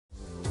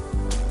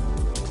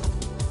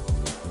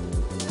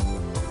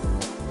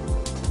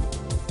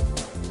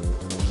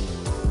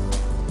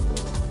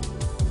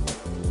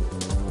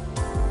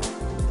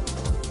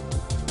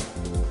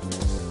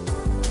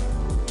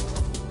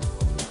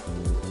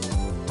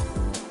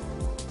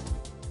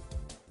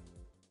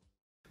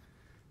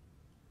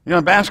You know,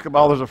 in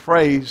basketball, there's a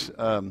phrase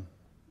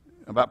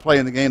about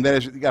playing the game. That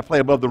is, you got to play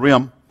above the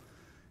rim.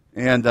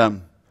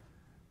 And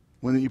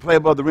when you play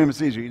above the rim,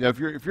 it's easier. You know, if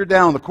you're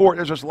down on the court,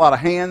 there's just a lot of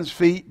hands,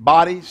 feet,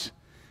 bodies.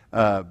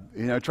 You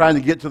know, trying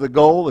to get to the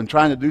goal and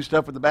trying to do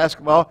stuff with the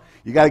basketball.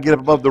 You got to get up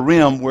above the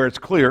rim where it's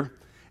clear,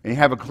 and you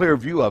have a clear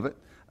view of it.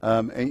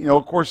 And you know,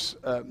 of course,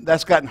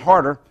 that's gotten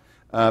harder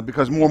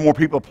because more and more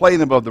people are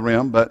playing above the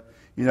rim. But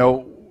you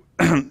know,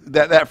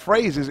 that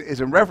phrase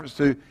is in reference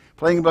to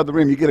playing above the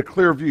rim. You get a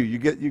clear view. You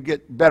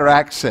get better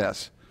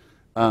access.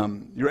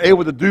 You're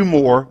able to do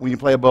more when you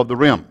play above the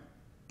rim.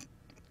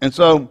 And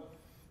so,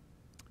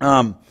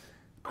 as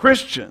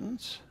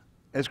Christians,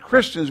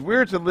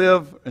 we're to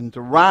live and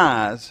to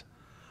rise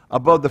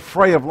above the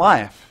fray of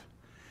life.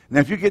 Now,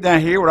 if you get down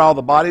here where all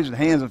the bodies and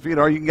hands and feet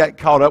are, you can get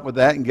caught up with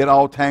that and get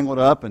all tangled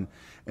up and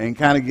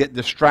kind of get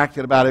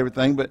distracted about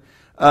everything. But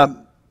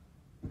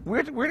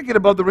we're to get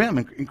above the rim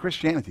in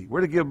Christianity.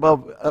 We're to get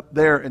up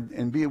there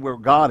and be where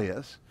God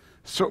is.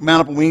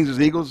 Mount up on wings as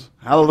eagles.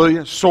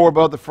 Hallelujah. Soar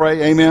above the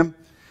fray. Amen.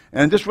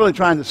 And just really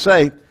trying to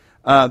say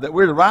that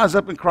we're to rise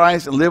up in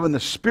Christ and live in the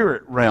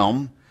spirit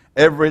realm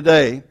every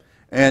day.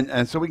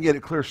 And so we can get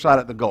a clear shot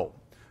at the goal.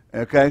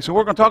 Okay, so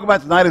what we're going to talk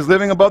about tonight is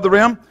living above the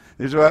rim.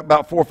 There's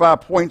about 4 or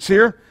 5 points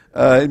here.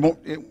 We're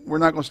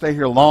not going to stay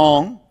here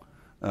long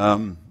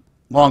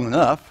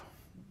enough.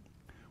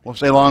 We'll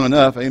stay long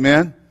enough.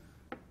 Amen.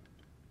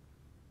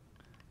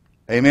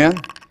 Amen.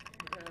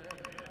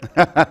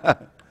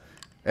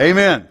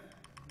 Amen.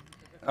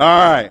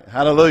 All right.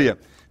 Hallelujah.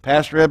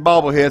 Pastor Ed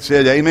Bobblehead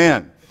said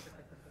amen.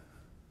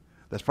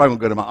 That's probably going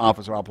to go to my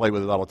office or I'll play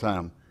with it all the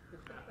time.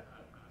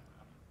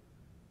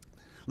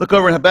 Look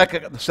over in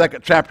Habakkuk, the 2nd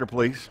chapter,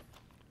 please.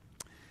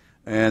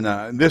 And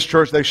in this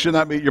church,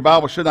 your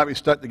Bible should not be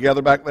stuck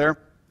together back there.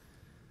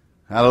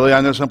 Hallelujah.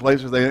 I know some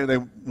places they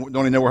don't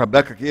even know where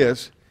Habakkuk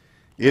is.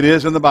 It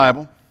is in the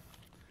Bible.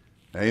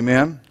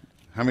 Amen.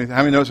 How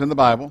many know it's in the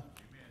Bible?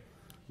 Amen.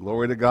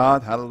 Glory to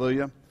God.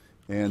 Hallelujah.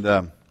 And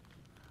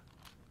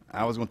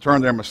I was going to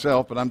turn there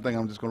myself, but I'm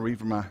just going to read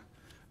from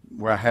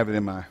where I have it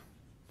in my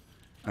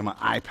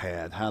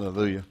iPad.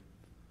 Hallelujah.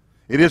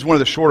 It is one of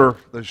the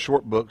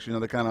short books. You know,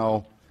 they kind of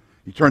all,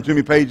 you turn too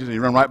many pages and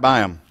you run right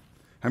by them.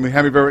 How many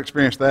have ever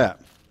experienced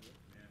that?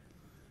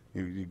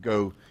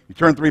 You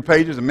turn 3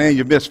 pages and man,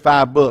 you miss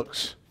 5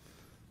 books.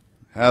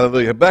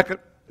 Hallelujah. Habakkuk,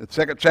 the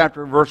 2nd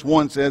chapter, verse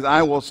 1 says,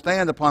 I will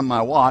stand upon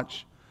my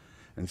watch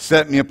and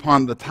set me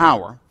upon the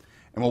tower,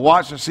 and will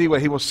watch to see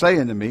what he will say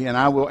unto me, and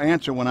I will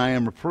answer when I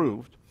am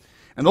reproved.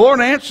 And the Lord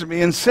answered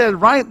me and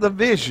said, write the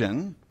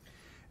vision,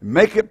 and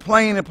make it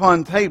plain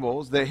upon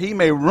tables, that he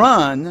may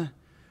run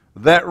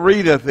that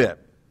readeth it.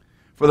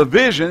 For the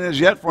vision is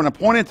yet for an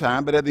appointed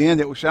time, but at the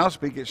end it shall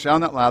speak, it shall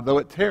not lie. Though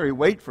it tarry,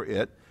 wait for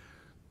it,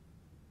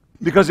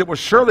 because it will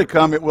surely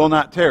come, it will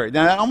not tarry.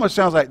 Now that almost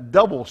sounds like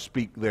double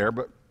speak there,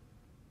 but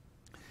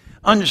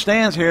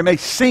understands here, it may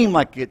seem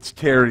like it's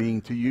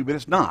tarrying to you, but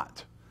it's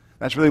not.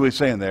 That's really what he's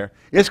saying there.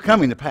 It's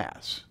coming to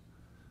pass.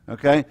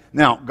 Okay?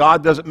 Now,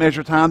 God doesn't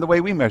measure time the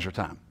way we measure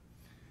time.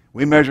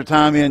 We measure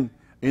time in,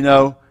 you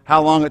know,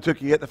 how long it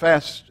took you at the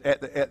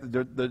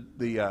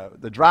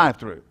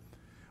drive-through.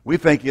 We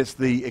think it's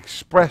the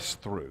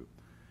express-through. You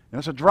know,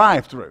 it's a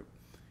drive-through.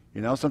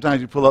 You know,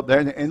 sometimes you pull up there,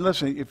 and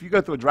listen, if you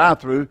go through a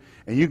drive-through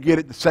and you get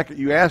it the second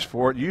you ask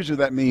for it, usually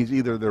that means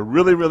either they're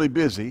really, really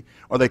busy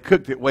or they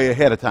cooked it way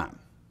ahead of time.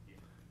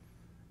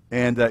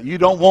 And you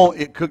don't want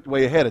it cooked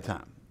way ahead of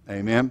time.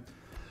 Amen.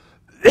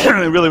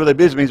 Really, really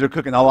busy means they're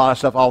cooking a lot of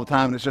stuff all the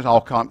time, and it's just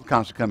all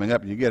constantly coming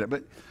up, and you get it.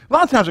 But a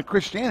lot of times in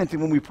Christianity,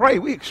 when we pray,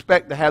 we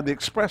expect to have the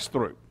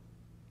express-through.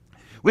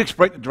 We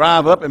expect to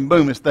drive up and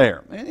boom, it's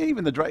there. And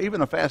even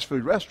a fast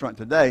food restaurant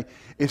today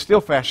is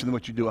still faster than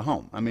what you do at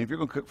home. I mean, if you're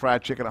going to cook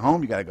fried chicken at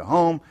home, you got to go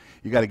home.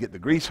 You got to get the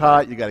grease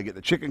hot. You got to get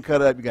the chicken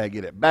cut up. You got to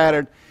get it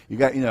battered. You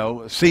got, you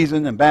know,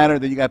 seasoned and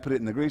battered. Then you got to put it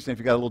in the grease. And if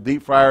you got a little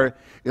deep fryer,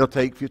 it'll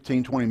take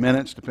 15, 20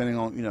 minutes, depending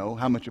on, you know,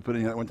 how much you put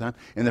in at one time.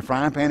 In the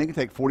frying pan, it can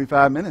take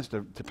 45 minutes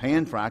to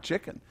pan fry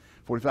chicken.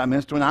 45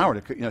 minutes to an hour to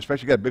cook, you know,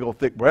 especially if you got a big old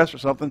thick breast or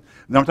something.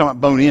 And I'm talking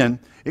about bone in.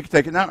 It can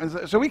take an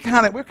hour. So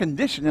we're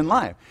conditioned in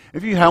life.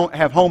 If you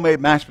have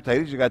homemade mashed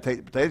potatoes, you got to take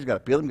the potatoes, you got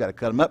to peel them, you got to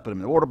cut them up, put them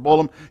in the water, boil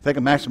them, take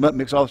them, mash them up,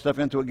 mix all the stuff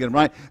into it, get them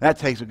right. That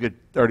takes a good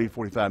 30,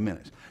 45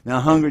 minutes. Now,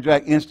 Hungry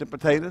Jack instant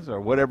potatoes or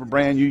whatever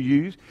brand you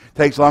use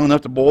takes long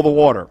enough to boil the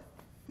water.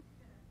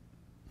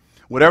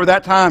 Whatever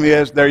that time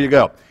is, there you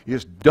go. You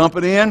just dump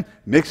it in,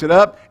 mix it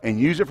up, and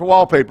use it for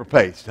wallpaper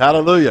paste.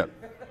 Hallelujah.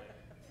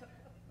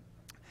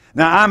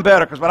 Now, I'm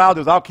better because what I'll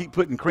do is I'll keep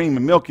putting cream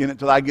and milk in it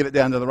until I get it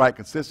down to the right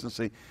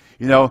consistency,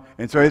 you know.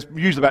 And so it's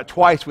usually about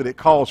twice what it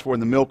calls for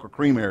in the milk or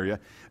cream area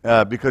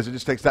because it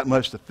just takes that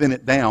much to thin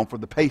it down for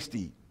the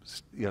pasty,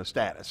 you know,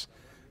 status.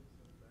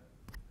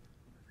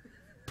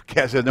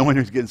 Cat said, no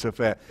wonder he's getting so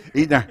fat.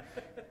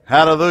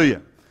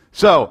 Hallelujah.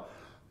 So,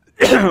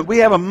 we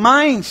have a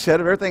mindset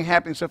of everything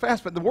happening so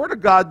fast, but the Word of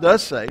God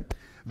does say,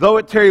 though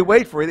it tarry,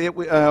 wait for it, it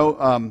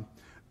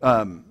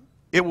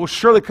will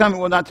surely come, it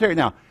will not tarry.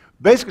 Now,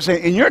 basically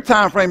saying, in your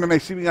time frame, it may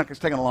seem like it's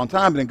taking a long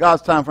time, but in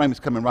God's time frame, it's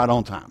coming right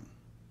on time.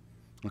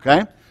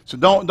 Okay? So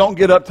don't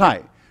get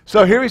uptight.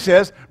 So here he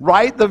says,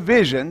 write the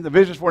vision. The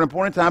vision is for an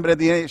appointed time, but at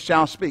the end it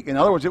shall speak. In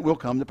other words, it will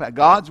come to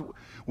pass.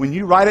 When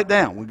you write it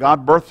down, when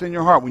God births in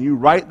your heart, when you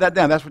write that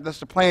down, that's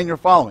the plan you're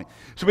following.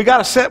 So we got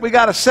to set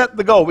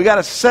the goal. We got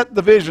to set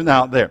the vision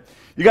out there.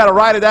 You got to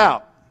write it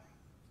out.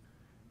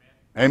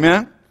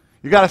 Amen.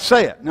 You got to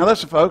say it. Now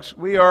listen, folks.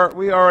 We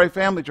are a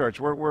family church.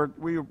 We're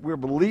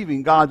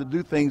believing God to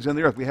do things in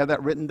the earth. We have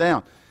that written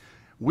down.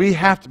 We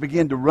have to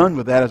begin to run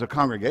with that as a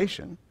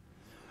congregation.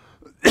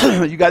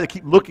 You got to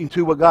keep looking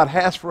to what God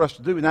has for us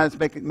to do, and that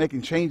is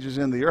making changes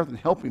in the earth and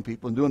helping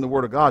people and doing the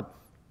Word of God,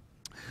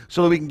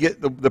 so that we can get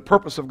the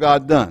purpose of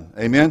God done.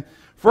 Amen.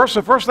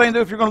 The first thing to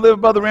do if you're going to live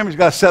above the rim is you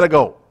got to set a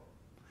goal.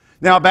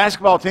 Now, a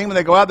basketball team, when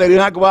they go out, they do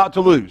not go out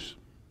to lose,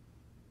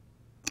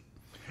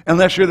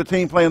 unless you're the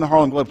team playing the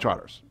Harlem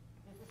Globetrotters.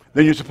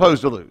 Then you're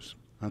supposed to lose.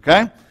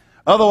 Okay.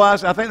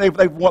 Otherwise, I think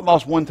they've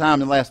lost one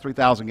time in the last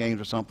 3,000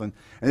 games or something.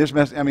 And this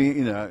mess. I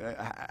mean,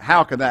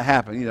 how could that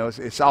happen?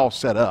 It's all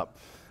set up.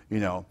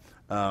 All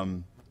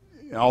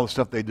the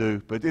stuff they do.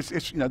 But it's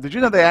did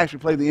you know they actually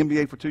played the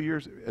NBA for 2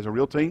 years as a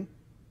real team?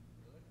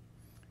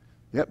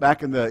 Yep,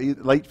 back in the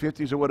late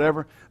 50s or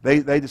whatever,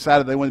 they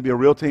decided they wanted to be a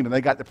real team, and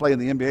they got to play in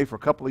the NBA for a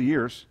couple of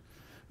years,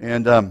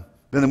 and then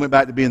they went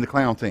back to being the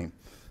clown team.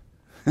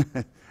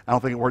 I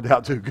don't think it worked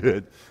out too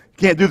good.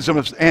 You can't do some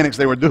of the antics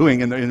they were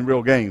doing in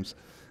real games.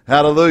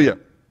 Hallelujah.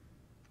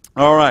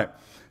 All right.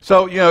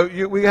 So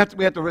we have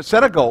to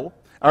set a goal.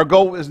 Our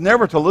goal is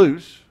never to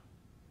lose.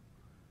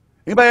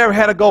 Anybody ever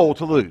had a goal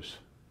to lose?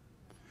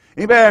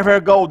 Anybody ever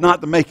had a goal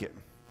not to make it?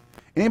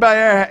 Anybody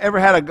ever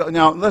had a goal?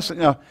 Now,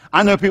 listen,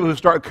 I know people who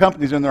start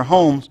companies in their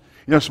homes,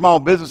 small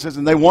businesses,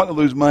 and they want to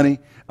lose money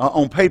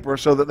on paper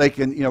so that they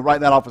can,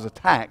 write that off as a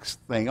tax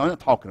thing. I'm not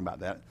talking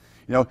about that,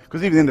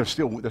 because even then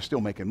they're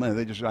still making money.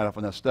 They just write off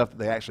enough stuff that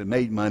they actually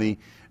made money,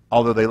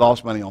 although they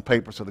lost money on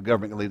paper, so the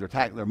government can leave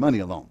their money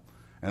alone.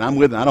 And I'm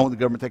with them. I don't want the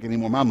government taking any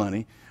more of my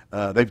money.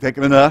 They've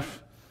taken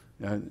enough.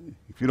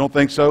 If you don't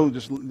think so,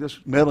 just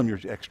mail them your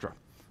extra.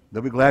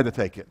 They'll be glad to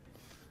take it.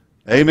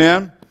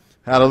 Amen?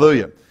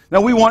 Hallelujah.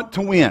 Now, we want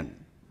to win.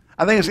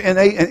 I think it's in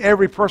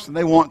every person,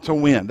 they want to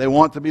win. They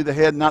want to be the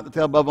head, not the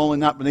tail, above only,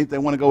 not beneath. They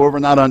want to go over,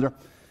 not under.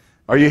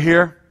 Are you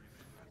here?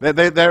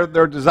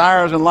 Their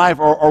desires in life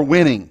are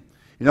winning.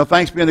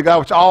 Thanks be unto God,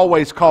 which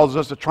always causes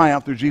us to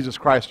triumph through Jesus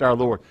Christ our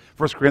Lord.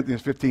 1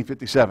 Corinthians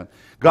 15:57.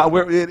 God,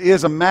 it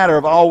is a matter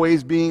of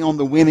always being on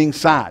the winning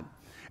side.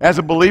 As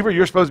a believer,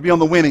 you're supposed to be on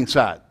the winning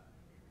side.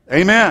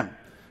 Amen.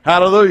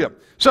 Hallelujah.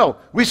 So,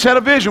 we set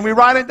a vision. We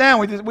write it down.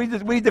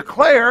 We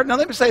declare. Now,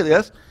 let me say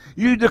this.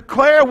 You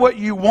declare what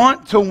you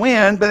want to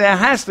win, but it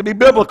has to be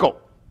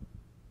biblical.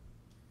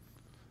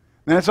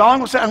 Now, that's all I'm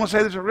going to say. I'm going to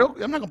say this I'm not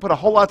going to put a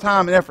whole lot of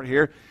time and effort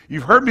here.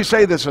 You've heard me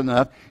say this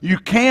enough. You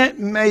can't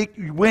make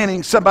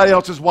winning somebody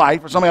else's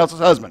wife or somebody else's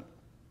husband,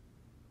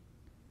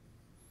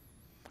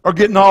 or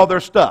getting all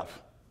their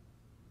stuff.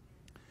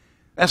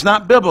 That's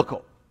not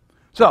biblical.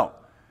 So,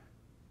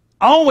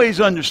 always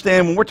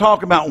understand when we're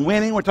talking about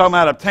winning, we're talking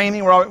about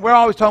obtaining, we're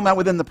always talking about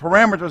within the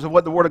parameters of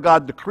what the Word of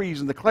God decrees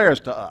and declares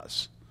to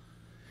us.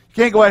 You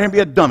can't go out here and be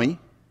a dummy.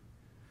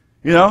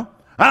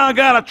 I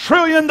got $1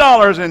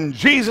 trillion in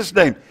Jesus'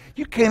 name.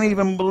 You can't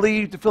even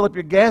believe to fill up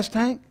your gas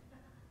tank?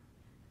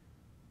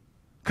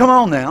 Come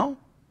on now.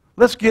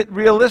 Let's get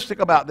realistic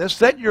about this.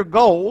 Set your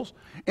goals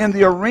in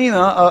the arena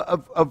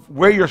of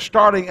where you're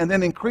starting, and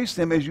then increase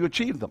them as you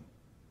achieve them.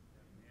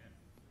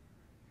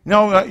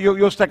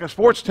 You'll take a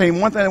sports team.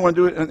 One thing they want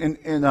to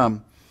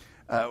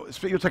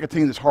do you'll take a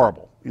team that's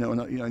horrible,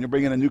 and you're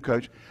bringing in a new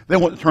coach. They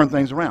want to turn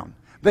things around.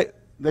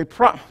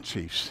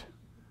 Chiefs.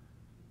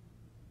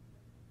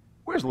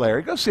 Where's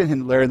Larry? Go send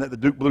him, Larry, and let the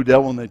Duke Blue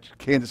Devil and the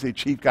Kansas City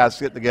Chief guys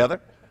sit together.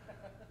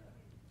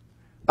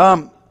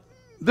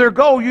 Their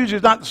goal usually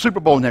is not the Super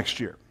Bowl next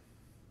year.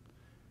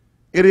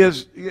 It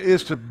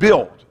is to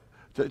build,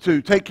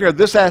 to take care of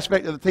this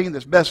aspect of the team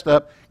that's messed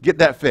up, get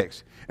that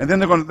fixed. And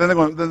then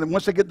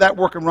once they get that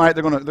working right,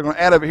 they're going to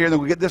add over here, and they're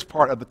going to get this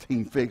part of the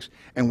team fixed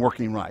and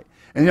working right.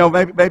 And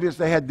maybe if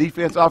they had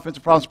defense,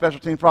 offensive problems, special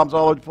team problems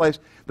all over the place,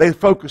 they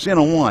focus in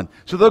on one.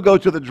 So they'll go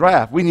to the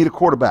draft. We need a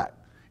quarterback.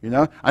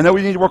 I know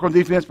we need to work on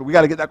defense, but we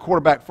got to get that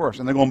quarterback first.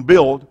 And they're going to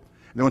build, and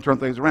they're going to turn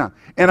things around.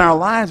 In our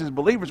lives as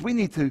believers, we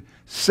need to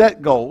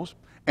set goals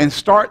and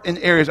start in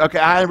areas. Okay,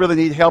 I really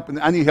need help.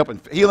 I need help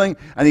in healing.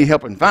 I need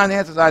help in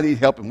finances. I need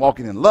help in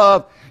walking in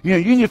love. You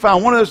need to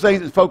find one of those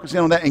things and focus in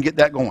on that and get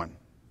that going.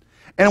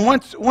 And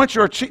once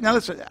you're achieving, now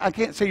listen, I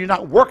can't say you're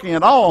not working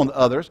at all on the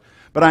others,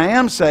 but I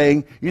am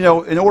saying, in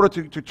order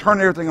to turn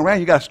everything around,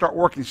 you got to start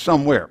working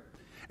somewhere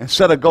and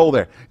set a goal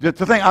there. To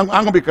think I'm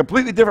going to be a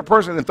completely different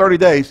person in 30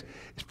 days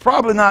is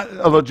probably not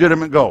a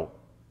legitimate goal.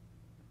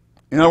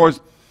 In other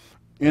words,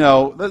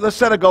 let's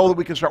set a goal that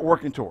we can start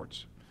working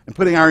towards and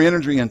putting our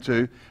energy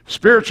into,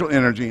 spiritual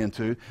energy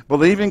into,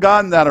 believing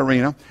God in that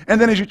arena.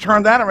 And then as you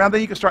turn that around, then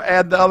you can start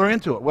adding the other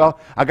into it. Well,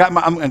 I'm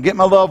going to get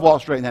my love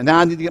walk straight now. Now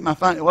I need to get my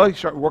finances. Well, you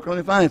start working on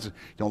your finances.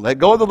 Don't let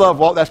go of the love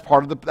walk. That's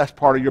part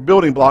of your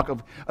building block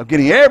of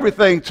getting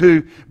everything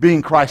to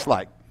being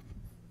Christ-like.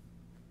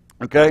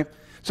 Okay?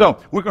 So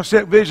we're going to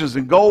set visions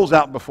and goals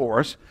out before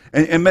us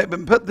and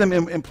put them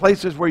in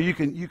places where you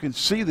can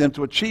see them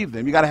to achieve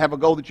them. You got to have a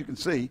goal that you can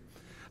see.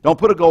 Don't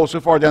put a goal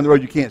so far down the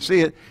road you can't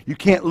see it. You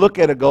can't look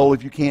at a goal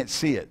if you can't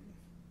see it.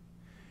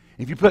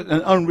 If you put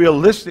an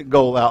unrealistic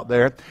goal out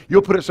there,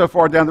 you'll put it so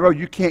far down the road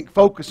you can't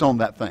focus on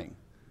that thing.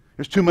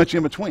 There's too much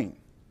in between.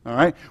 All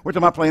right? We're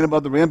talking about playing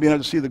above the rim, being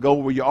able to see the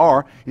goal where you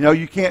are. You know,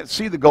 you can't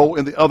see the goal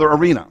in the other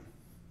arena.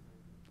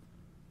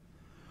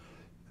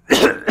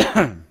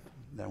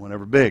 That went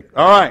over big.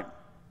 All right.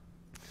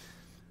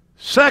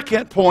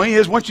 Second point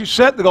is once you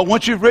set the goal,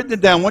 once you've written it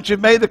down, once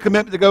you've made the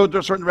commitment to go into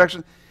a certain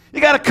direction,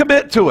 you got to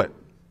commit to it.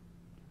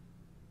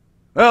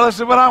 Well, this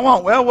is what I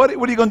want. Well, what are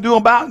you going to do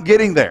about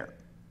getting there?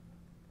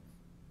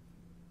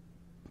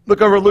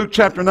 Look over Luke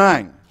chapter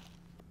 9.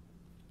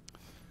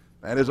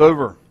 That is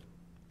over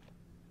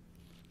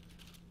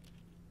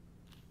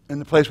in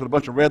the place with a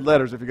bunch of red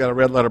letters if you got a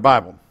red letter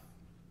Bible.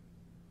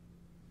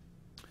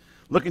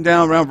 Looking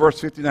down around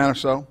verse 59 or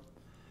so.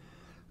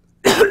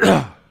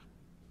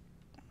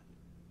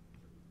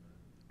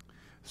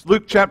 It's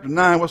Luke chapter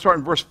 9. We'll start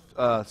in verse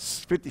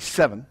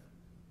 57.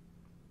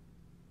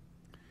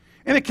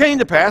 And it came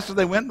to pass, as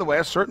they went in the way,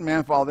 a certain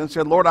man followed them and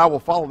said, Lord, I will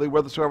follow thee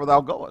whithersoever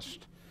thou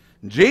goest.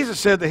 And Jesus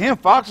said to him,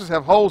 foxes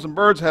have holes and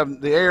birds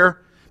of the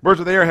air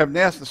have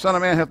nests. The Son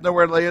of Man hath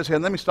nowhere to lay his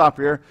head. Let me stop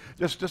here.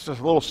 Just a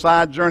little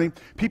side journey.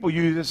 People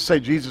use this to say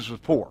Jesus was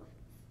poor.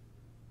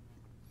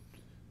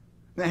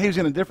 Now, he was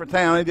in a different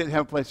town. He didn't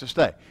have a place to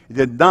stay. It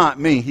did not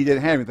mean he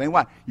didn't have anything.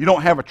 Why? You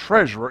don't have a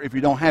treasurer if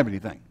you don't have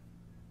anything.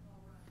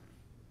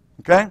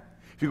 Okay?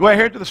 If you go out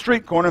here to the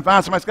street corner and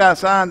find somebody's got a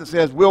sign that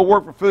says, we'll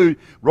work for food,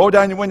 roll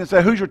down your window and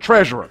say, who's your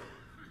treasurer?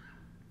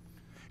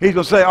 He's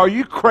going to say, are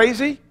you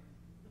crazy?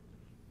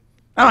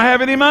 I don't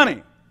have any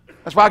money.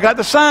 That's why I got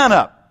the sign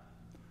up.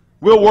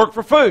 We'll work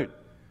for food.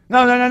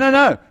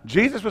 No.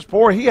 Jesus was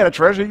poor. He had a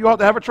treasurer. You ought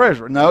to have a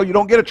treasurer. No, you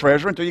don't get a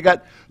treasurer until you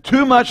got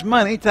too much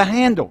money to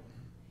handle.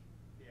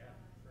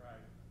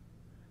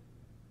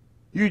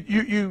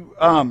 You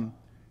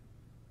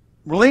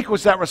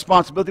relinquish that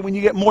responsibility when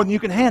you get more than you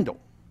can handle.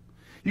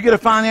 You get a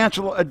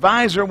financial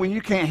advisor when you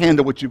can't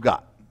handle what you've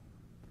got.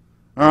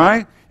 All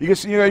right? You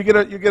get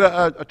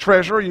a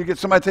treasurer. You get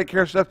somebody to take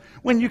care of stuff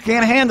when you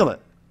can't handle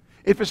it.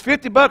 If it's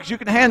 $50, you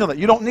can handle it.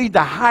 You don't need to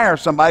hire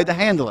somebody to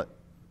handle it.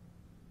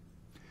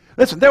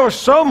 Listen, there was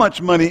so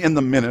much money in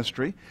the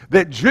ministry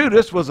that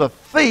Judas was a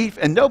thief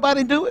and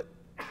nobody knew it.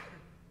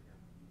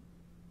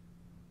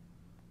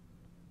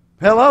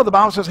 Hello, the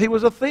Bible says he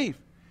was a thief.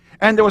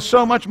 And there was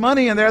so much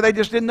money in there, they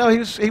just didn't know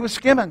he was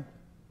skimming.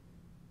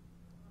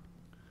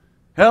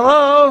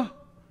 Hello?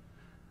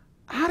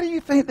 How do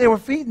you think they were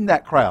feeding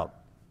that crowd?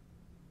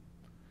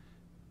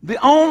 The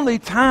only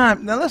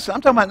time, now listen,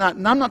 I'm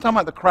not talking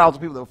about the crowds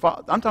of people that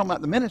follow, I'm talking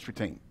about the ministry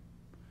team.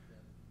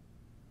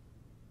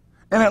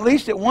 And at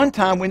least at one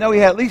time, we know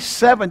he had at least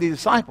 70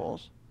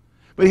 disciples.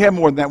 But he had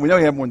more than that. We know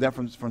he had more than that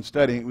from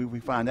studying. We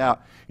find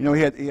out. You know,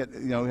 he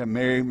had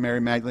Mary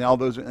Magdalene, all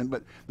those.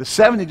 But the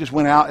 70 just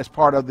went out as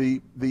part of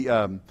the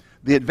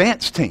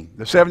advanced team.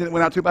 The 70 that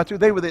went out 2 by 2,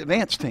 they were the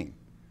advanced team.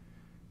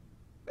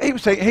 He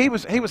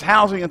was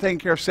housing and taking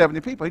care of 70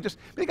 people.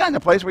 He got in a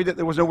place where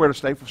there was nowhere to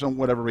stay for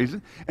whatever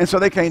reason. And so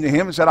they came to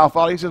him and said, I'll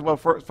follow you. He says, well,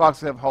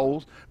 foxes have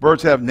holes,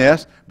 birds have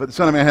nests, but the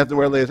Son of Man has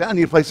nowhere to lay his head. I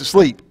need a place to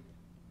sleep.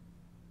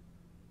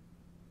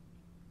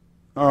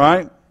 All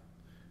right.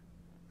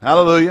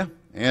 Hallelujah.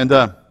 And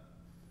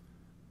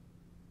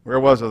where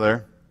was I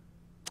there?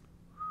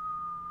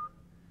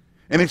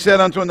 And he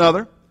said unto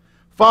another,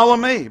 follow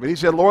me. But he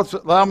said, Lord,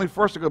 allow me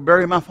first to go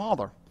bury my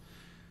father.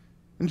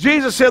 And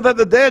Jesus said, let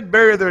the dead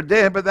bury their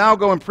dead, but thou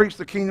go and preach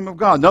the kingdom of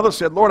God. Another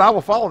said, Lord, I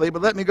will follow thee,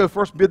 but let me go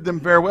first bid them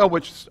farewell,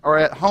 which are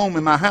at home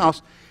in my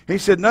house. He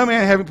said, no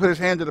man having put his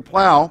hand to the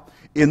plow,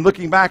 in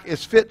looking back,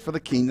 is fit for the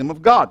kingdom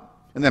of God.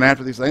 And then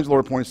after these things, the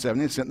Lord appointed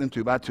 70 and sent them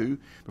 2 by 2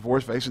 before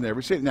his face in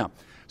every city. Now,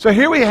 so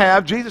here we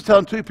have Jesus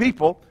telling 2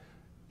 people,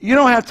 you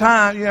don't have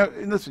time,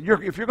 listen,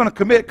 if you're going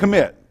to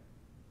commit.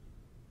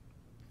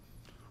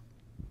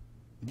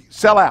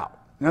 Sell out.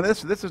 Now,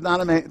 this is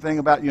not a thing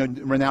about,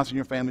 renouncing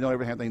your family, don't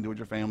ever have anything to do with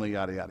your family,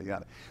 yada, yada,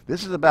 yada.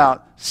 This is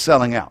about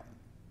selling out.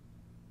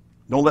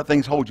 Don't let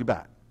things hold you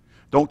back.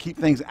 Don't keep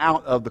things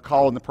out of the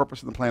call and the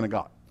purpose and the plan of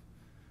God.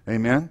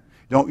 Amen?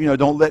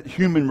 Don't let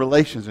human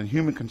relations and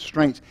human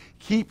constraints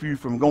keep you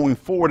from going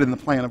forward in the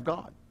plan of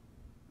God.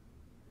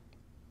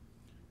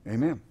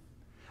 Amen.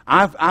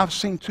 I've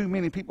seen too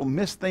many people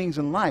miss things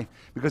in life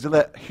because they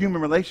let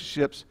human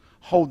relationships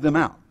hold them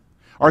out.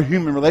 Or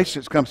human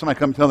relationships somebody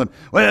come and tell them,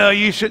 well,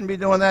 you shouldn't be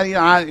doing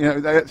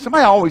that.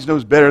 Somebody always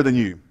knows better than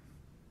you.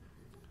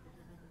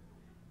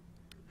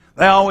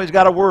 They always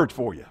got a word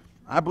for you.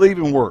 I believe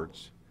in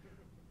words.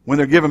 When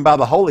they're given by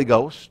the Holy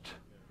Ghost,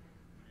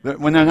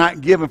 when they're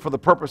not given for the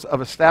purpose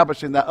of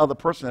establishing that other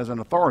person as an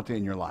authority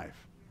in your life.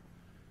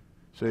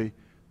 See,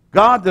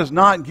 God does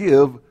not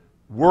give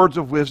words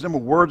of wisdom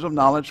or words of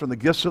knowledge from the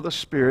gifts of the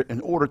Spirit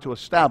in order to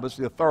establish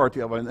the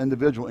authority of an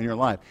individual in your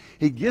life.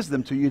 He gives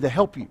them to you to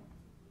help you.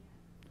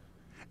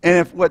 And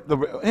if what the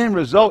end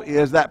result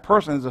is that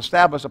person has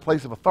established a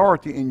place of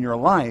authority in your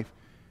life,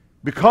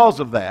 Because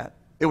of that,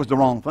 it was the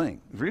wrong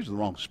thing. It was really the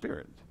wrong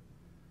spirit.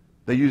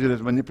 They used it as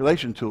a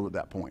manipulation tool at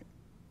that point.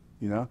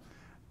 You know,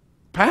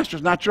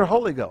 pastor's not your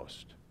Holy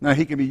Ghost. Now,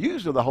 he can be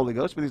used with the Holy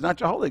Ghost, but he's not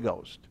your Holy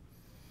Ghost.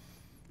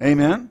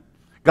 Amen?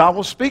 God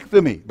will speak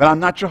through me, but I'm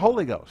not your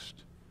Holy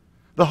Ghost.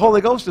 The Holy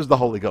Ghost is the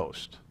Holy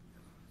Ghost.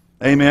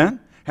 Amen?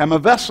 I'm a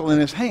vessel in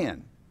his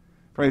hand.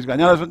 Praise God.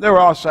 Now, there were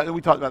also,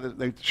 we talked about this,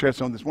 they shared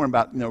some this morning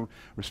about,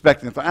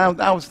 respecting.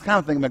 I was kind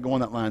of thinking about going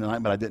that line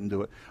tonight, but I didn't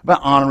do it. About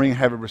honoring,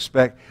 having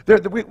respect.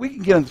 We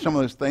can get into some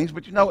of those things,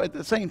 but, at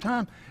the same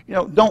time,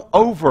 don't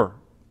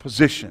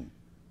over-position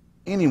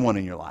anyone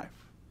in your life.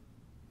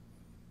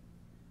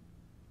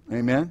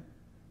 Amen?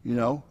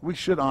 We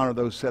should honor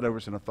those set over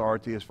us in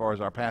authority as far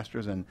as our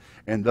pastors and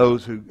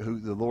those who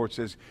the Lord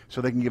says,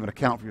 so they can give an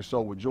account for your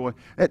soul with joy.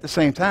 At the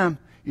same time,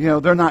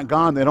 they're not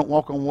God. They don't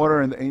walk on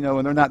water, and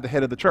they're not the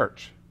head of the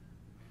church.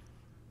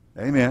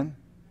 Amen.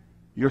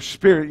 Your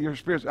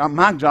spirit.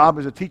 My job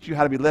is to teach you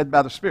how to be led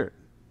by the Spirit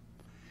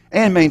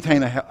and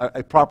maintain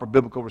a proper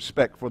biblical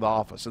respect for the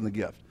office and the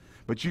gift.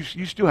 But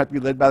you still have to be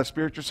led by the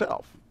Spirit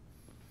yourself.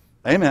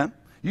 Amen.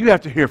 You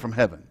have to hear from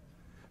heaven.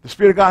 The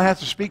Spirit of God has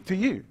to speak to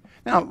you.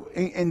 Now,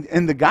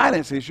 in the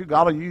guidance issue,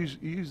 God will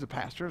use the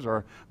pastors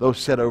or those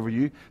set over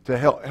you to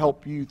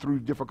help you through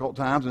difficult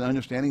times and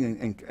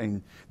understanding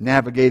and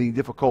navigating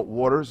difficult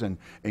waters and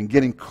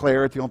getting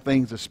clarity on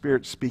things the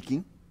Spirit's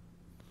speaking.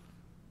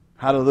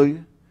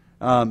 Hallelujah.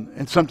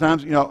 And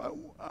sometimes,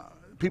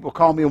 people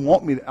call me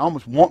and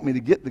almost want me to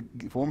get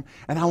for them,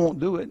 and I won't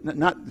do it.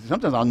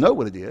 Sometimes I'll know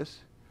what it is.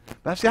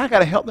 But I got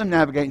to help them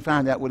navigate and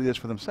find out what it is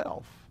for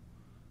themselves.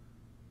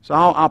 So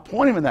I'll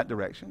point them in that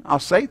direction. I'll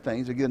say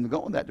things to get them to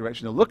go in that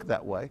direction, to look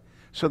that way,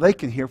 so they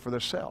can hear for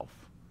themselves.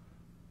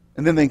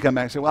 And then they can come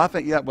back and say, well, I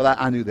think,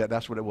 I knew that.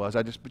 That's what it was.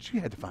 But you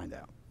had to find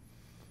out.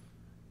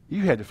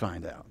 You had to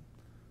find out.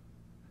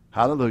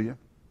 Hallelujah.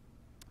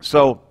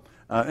 So,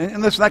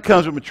 and listen, that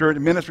comes with maturity.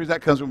 Ministries,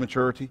 that comes with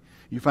maturity.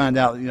 You find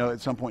out, at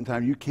some point in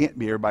time, you can't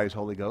be everybody's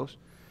Holy Ghost.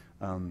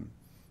 And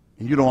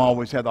you don't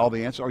always have all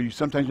the answer, or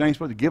sometimes you're not even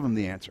supposed to give them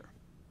the answer,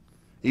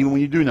 even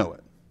when you do know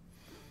it.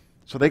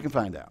 So they can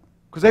find out.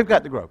 Because they've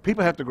got to grow.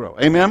 People have to grow.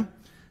 Amen?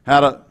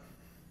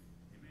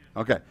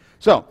 Okay.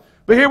 So,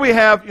 but here we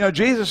have,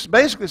 Jesus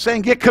basically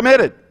saying, get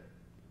committed.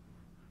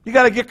 You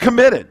got to get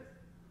committed.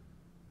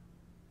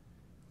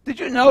 Did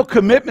you know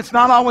commitment's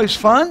not always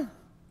fun?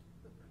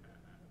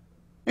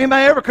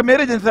 Anybody ever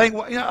committed and think,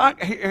 well,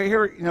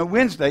 here,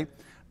 Wednesday,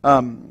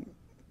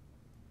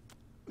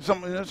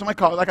 somebody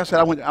called, like I said,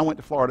 I went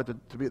to Florida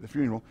to be at the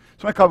funeral.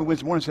 Somebody called me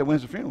Wednesday morning and said,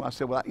 when's the funeral? I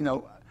said,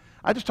 well,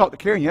 I just talked to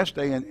Karen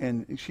yesterday,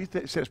 and she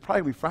said it's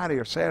probably be Friday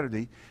or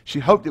Saturday. She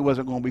hoped it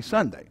wasn't going to be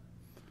Sunday.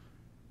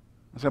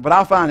 I said, but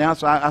I'll find out.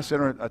 So I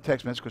sent her a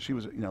text message because she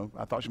was,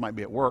 I thought she might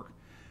be at work.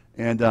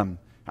 And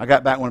I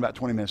got back one about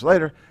 20 minutes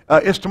later.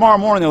 It's tomorrow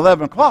morning at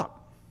 11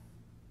 o'clock.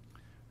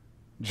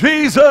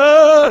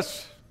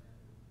 Jesus!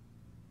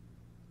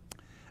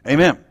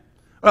 Amen.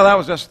 Well, that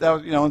was, and so,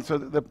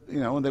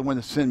 and they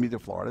wanted to send me to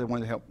Florida. They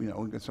wanted to help,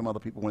 and some other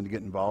people wanted to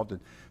get involved and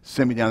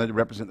send me down there to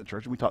represent the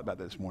church. And we talked about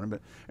that this morning.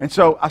 And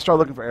so I started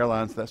looking for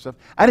airlines and that stuff.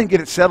 I didn't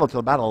get it settled until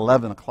about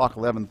 11 o'clock,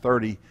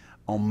 11:30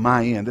 on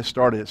my end. This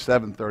started at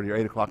 7:30 or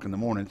 8 o'clock in the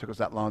morning. It took us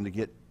that long to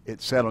get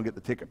it settled, get the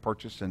ticket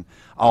purchased, and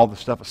all the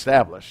stuff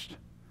established.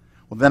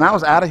 Well, then I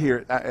was out of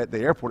here at the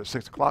airport at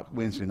 6 o'clock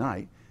Wednesday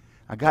night.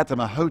 I got to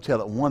my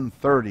hotel at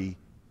 1:30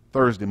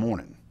 Thursday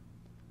morning.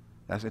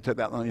 It took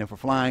that long, for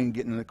flying,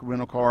 getting in the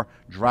rental car,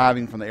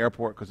 driving from the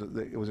airport, because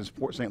it was in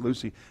Port St.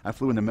 Lucie. I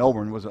flew into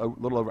Melbourne. It was a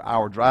little over an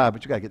hour drive,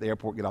 but you got to get to the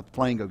airport, get off the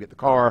plane, go get the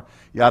car,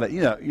 you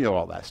know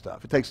all that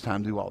stuff. It takes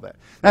time to do all that.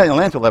 Now, I didn't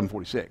land until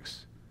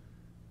 11:46.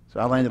 So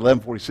I landed at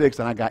 11:46,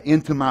 and I got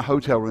into my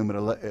hotel room at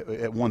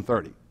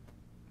 1:30.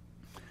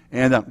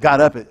 And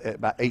got up at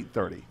about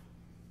 8:30.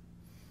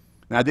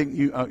 Now,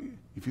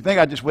 if you think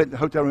I just went to the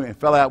hotel room and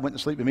fell out, went to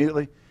sleep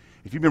immediately,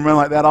 if you've been running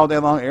like that all day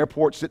long,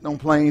 airports, sitting on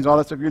planes, all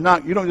that stuff, you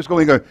don't just go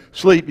in and go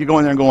sleep. You go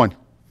in there and going.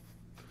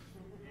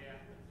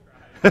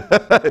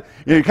 Yeah, right.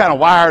 You're kind of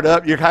wired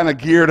up. You're kind of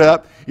geared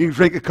up. You can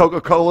drink the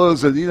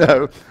Coca-Colas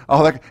and,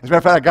 all that. As a matter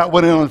of fact, I got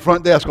one in on the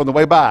front desk on the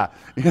way by.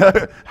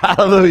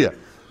 Hallelujah.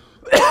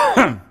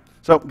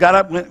 So got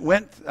up,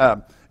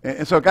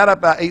 and so got up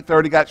about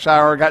 8:30, got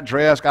showered, got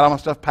dressed, got all my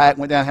stuff packed,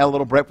 went down, had a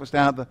little breakfast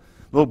down at the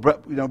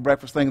little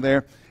breakfast thing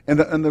there. And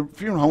the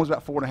funeral home was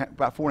about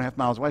 4.5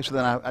 miles away. So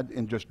then I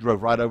just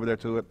drove right over there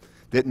to it.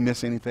 Didn't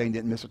miss anything.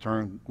 Didn't miss a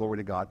turn. Glory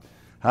to God.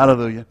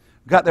 Hallelujah.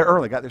 Got there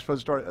early. Got there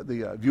supposed to start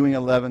the viewing at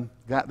 11.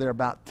 Got there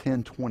about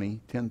 10:20,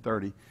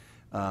 10:30.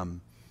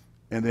 And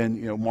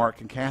then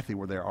Mark and Kathy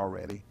were there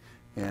already.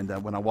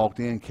 And when I walked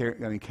in,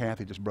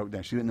 Kathy just broke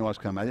down. She didn't know I was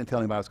coming. I didn't tell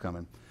anybody I was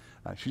coming.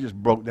 She just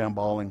broke down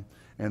bawling.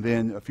 And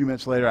then a few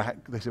minutes later,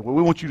 they said, well,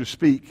 we want you to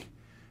speak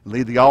and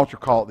lead the altar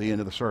call at the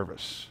end of the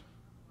service.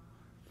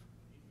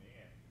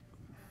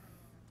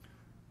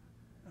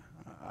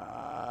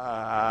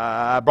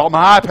 I brought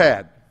my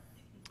iPad.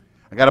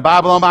 I got a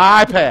Bible on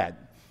my iPad.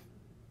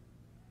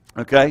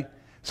 Okay?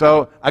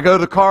 So I go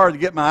to the car to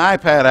get my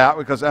iPad out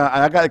because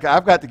I've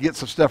got to get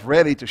some stuff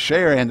ready to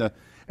share and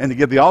and to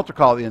give the altar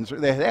call at the end. So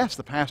they had asked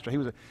the pastor. He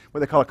was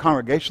what they call a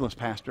Congregationalist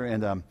pastor,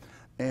 and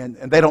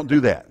they don't do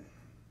that.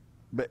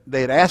 But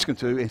they had asked him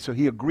to, and so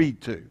he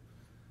agreed to.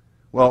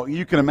 Well,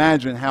 you can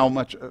imagine how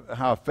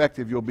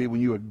effective you'll be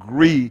when you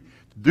agree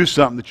to do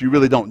something that you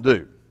really don't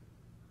do.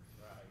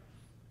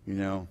 You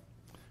know,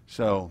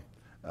 so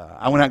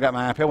I went out and got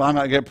my iPad. Well, I'm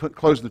not going to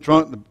close the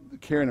trunk.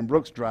 Karen and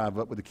Brooks drive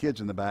up with the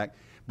kids in the back.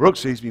 Brooks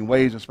sees me and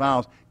waves and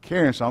smiles.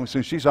 Karen saw me. As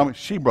soon as she saw me,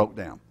 she broke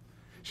down.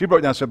 She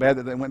broke down so bad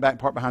that they went back and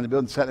parked behind the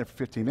building and sat there for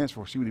 15 minutes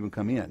before she would even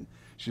come in.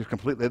 She was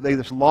completely, they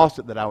just lost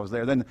it that I was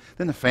there. Then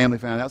the family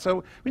found out.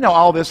 So, you know,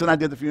 all this, and I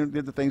did the funeral,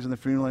 did the things in the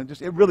funeral, and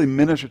it really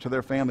ministered to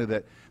their family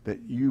that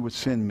you would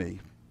send me,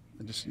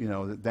 just, you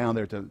know, down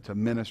there to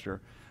minister.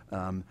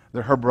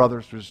 Her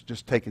brothers was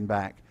just taken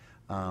back.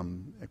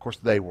 Of course,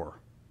 they were,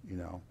 you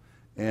know.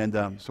 And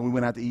so we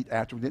went out to eat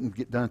after. We didn't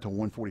get done until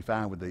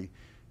 1:45 with the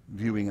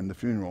viewing and the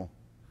funeral.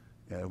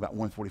 About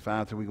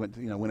 1:45, so we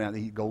went out to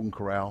eat Golden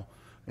Corral.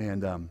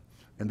 And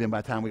then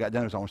by the time we got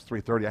done, it was almost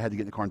 3:30. I had to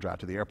get in the car and drive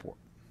to the airport.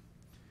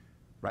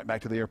 Right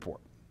back to the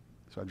airport.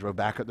 So I drove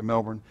back up to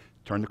Melbourne,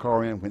 turned the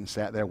car in, went and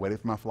sat there,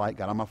 waited for my flight,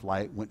 got on my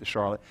flight, went to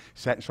Charlotte,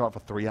 sat in Charlotte for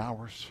 3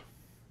 hours.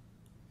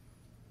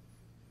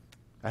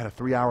 I had a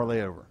 3-hour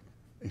layover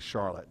in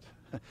Charlotte.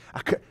 I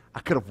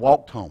could have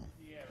walked home.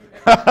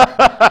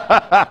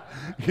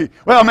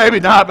 Well, maybe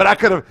not, but I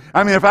could have.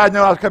 I mean, if I had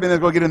known I was coming in there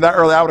to go get in that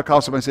early, I would have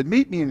called somebody and said,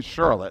 meet me in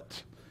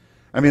Charlotte.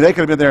 I mean, they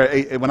could have been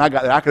there when I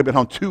got there. I could have been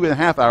home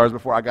 2.5 hours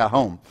before I got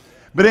home.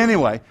 But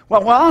anyway,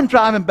 while I'm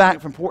driving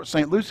back from Port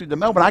St. Lucie to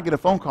Melbourne, I get a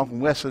phone call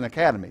from Wesleyan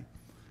Academy.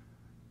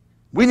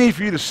 We need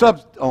for you to sub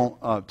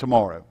on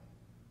tomorrow.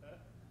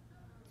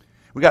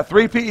 We got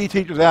 3 PE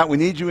teachers out. We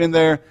need you in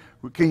there.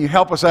 Can you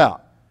help us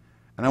out?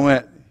 And I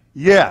went,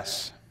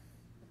 yes.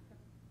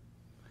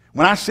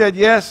 When I said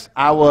yes,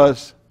 I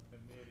was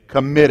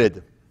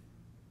committed.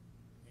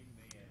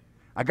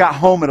 I got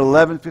home at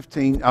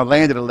 11:15. I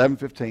landed at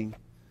 11:15.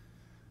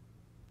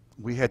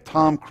 We had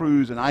Tom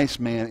Cruise and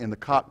Iceman in the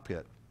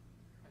cockpit.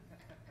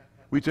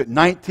 We took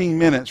 19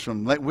 minutes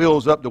from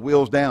wheels up to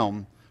wheels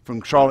down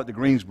from Charlotte to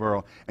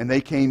Greensboro, and they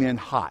came in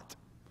hot.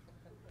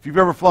 If you've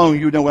ever flown,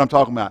 you know what I'm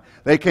talking about.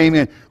 They came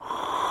in,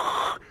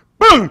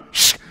 boom!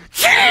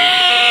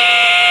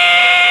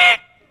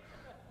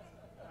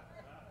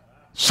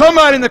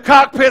 Somebody in the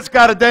cockpit's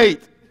got a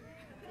date.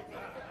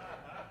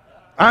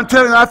 I'm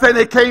telling you, I think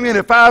they came in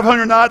at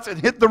 500 knots and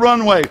hit the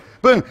runway.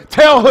 Boom.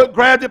 Tail hook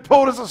grabbed it,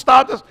 pulled us and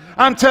stopped us.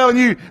 I'm telling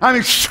you, I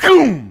mean,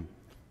 shoom.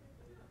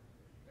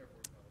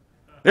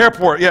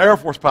 Airport, yeah, Air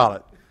Force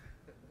pilot.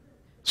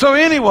 So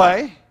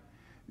anyway,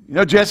 you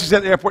know, Jesse's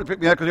at the airport to pick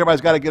me up because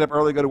everybody's got to get up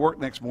early to go to work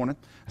next morning.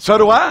 So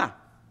do I.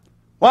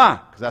 Why?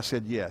 Because I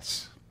said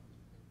yes.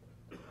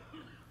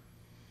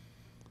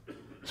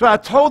 So I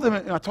told them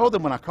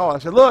when I called, I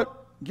said, look,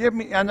 give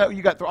me, I know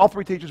you got all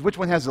 3 teachers, which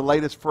one has the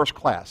latest first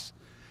class?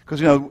 Because,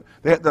 you know,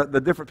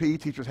 the different PE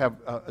teachers have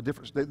a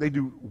different, they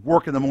do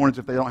work in the mornings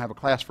if they don't have a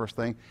class first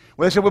thing.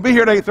 Well, they said, we'll be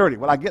here at 8:30.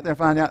 Well, I get there and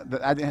find out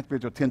that I didn't have to be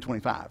here until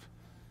 10:25.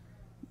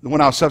 The one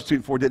I was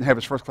substituting for didn't have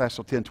his first class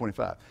until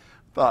 10:25.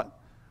 Thought,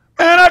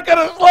 man, I could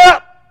have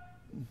slept.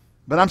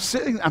 But I'm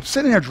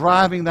sitting there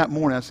driving that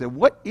morning. I said,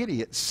 what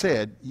idiot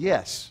said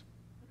yes?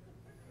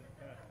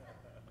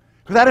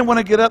 Because I didn't want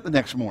to get up the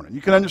next morning.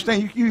 You can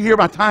understand. You hear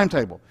my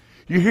timetable.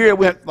 You hear it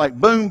went like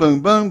boom,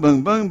 boom, boom,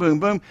 boom, boom, boom,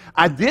 boom.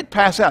 I did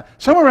pass out.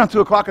 Somewhere around 2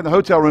 o'clock in the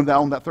hotel room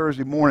on that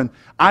Thursday morning,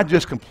 I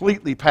just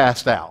completely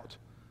passed out.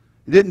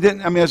 I mean,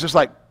 it was just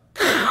like,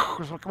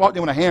 I walked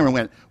in with a hammer and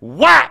went,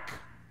 whack!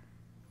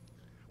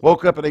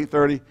 Woke up at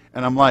 8:30,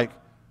 and I'm like,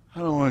 I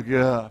don't want to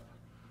get up.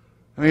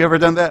 Have you ever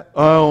done that?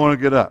 Oh, I don't want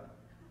to get up.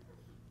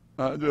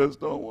 I just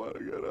don't want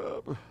to get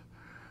up.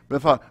 But I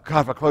thought,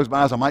 God, if I close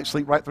my eyes, I might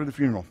sleep right through the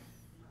funeral.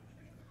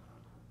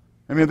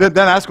 I mean, then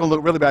that's going to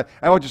look really bad.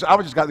 I would just got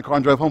in the car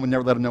and drove home and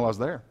never let them know I was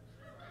there.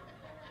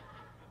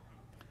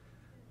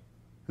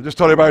 I just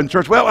told everybody in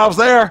church, well, I was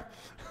there.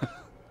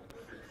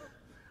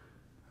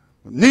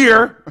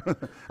 Near.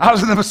 I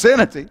was in the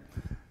vicinity.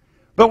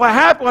 But what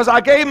happened was I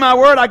gave my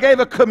word. I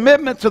gave a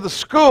commitment to the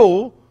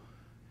school.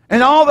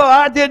 And although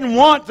I didn't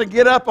want to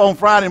get up on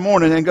Friday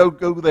morning and go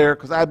there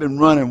because I'd been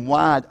running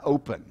wide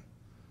open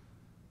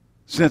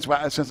since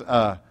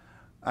I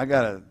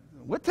got a...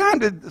 What time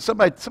did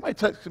somebody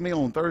texted me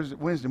on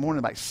Wednesday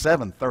morning like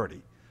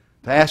 7:30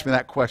 to ask me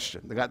that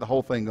question? They got the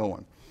whole thing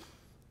going.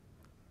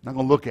 I'm not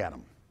going to look at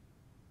them.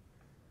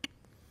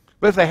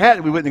 But if they had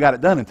it, we wouldn't have got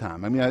it done in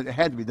time. I mean, it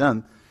had to be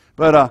done.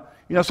 But,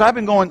 you know, so I've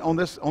been going on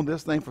this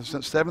thing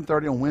since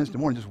 7:30 on Wednesday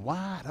morning, just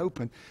wide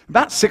open.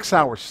 About 6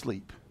 hours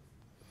sleep.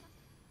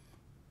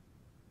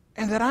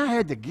 And that I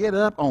had to get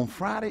up on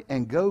Friday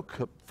and go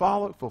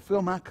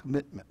fulfill my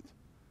commitment.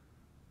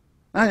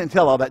 I didn't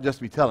tell all that just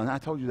to be telling. I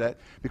told you that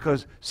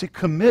because, see,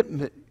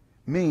 commitment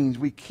means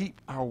we keep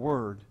our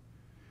word.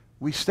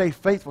 We stay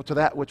faithful to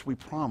that which we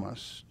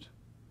promised.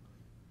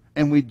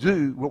 And we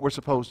do what we're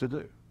supposed to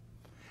do.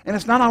 And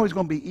it's not always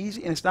going to be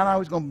easy, and it's not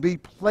always going to be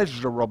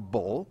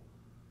pleasurable.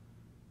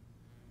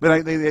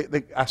 But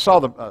I saw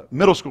the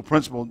middle school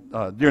principal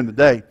during the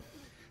day,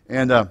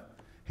 and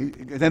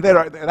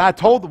And I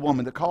told the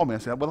woman that called me, I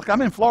said, well, look,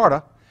 I'm in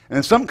Florida, and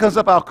if something comes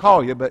up, I'll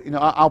call you, but,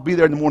 I'll be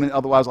there in the morning,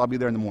 otherwise I'll be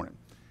there in the morning.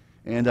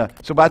 And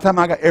so by the time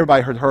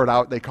everybody heard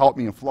out, they called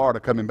me in Florida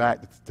coming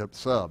back to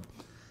sub.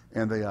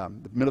 And the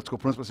middle school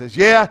principal says,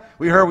 yeah,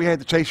 we heard we had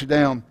to chase you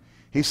down.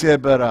 He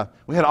said, but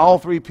we had all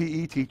 3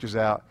 PE teachers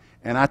out,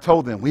 and I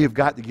told them, we have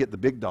got to get the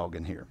big dog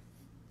in here.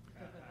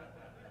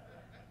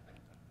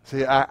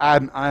 See,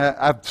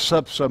 I've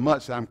subbed so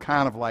much that I'm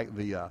kind of like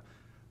the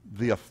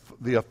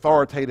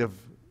authoritative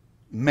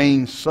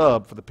main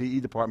sub for the PE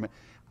department.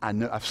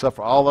 I've subbed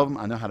for all of them.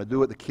 I know how to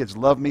do it. The kids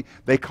love me.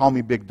 They call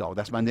me Big Dog.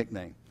 That's my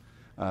nickname.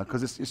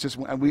 Because it's just,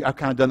 I've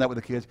kind of done that with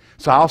the kids.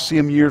 So I'll see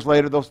them years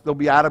later. They'll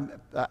be out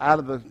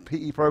of the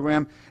PE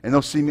program, and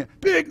they'll see me,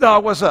 Big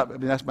Dog, what's up? I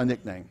mean, that's my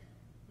nickname.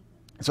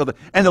 So the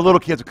little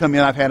kids will come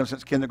in. I've had them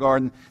since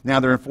kindergarten. Now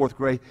they're in 4th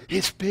grade.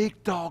 It's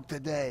Big Dog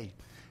today.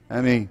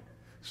 I mean,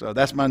 so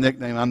that's my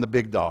nickname. I'm the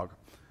Big Dog.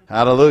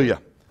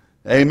 Hallelujah.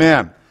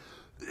 Amen.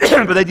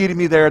 But they needed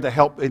me there to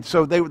help. And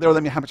so they were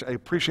letting me how much I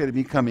appreciated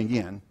me coming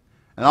in.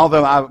 And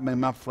although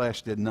my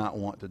flesh did not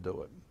want to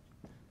do it,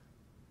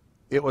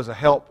 it was a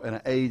help and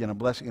an aid and a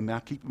blessing. And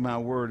I'm keeping my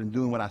word and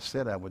doing what I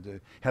said I would do.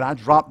 Had I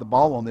dropped the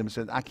ball on them and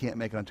said, I can't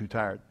make it, I'm too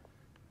tired,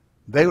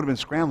 they would have been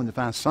scrambling to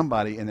find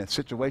somebody in that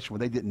situation where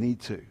they didn't need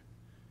to.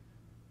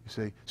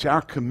 You see,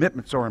 our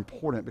commitments are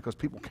important because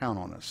people count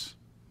on us.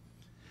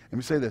 Let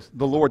me say this,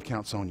 the Lord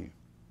counts on you.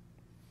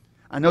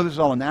 I know this is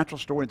all a natural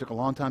story. It took a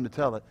long time to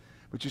tell it.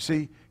 But you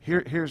see,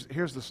 here's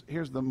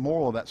the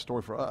moral of that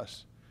story for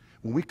us.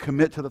 When we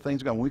commit to the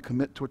things of God, when we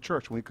commit to a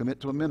church, when we commit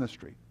to a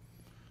ministry,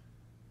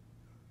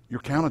 you're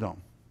counted on.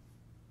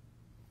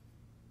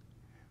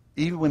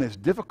 Even when it's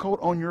difficult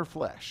on your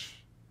flesh,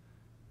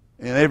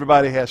 and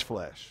everybody has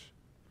flesh.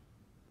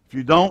 If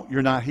you don't,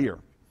 you're not here.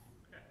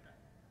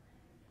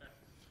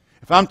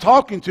 If I'm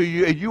talking to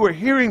you and you are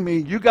hearing me,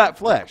 you got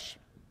flesh.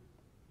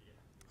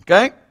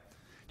 Okay?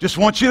 Just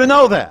want you to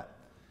know that.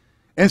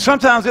 And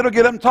sometimes it'll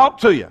get up and talk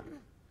to you.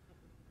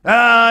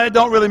 It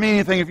don't really mean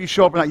anything if you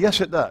show up or not.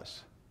 Yes, it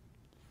does.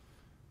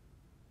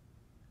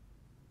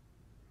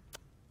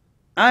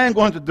 I am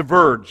going to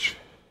diverge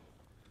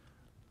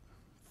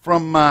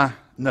from my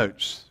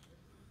notes.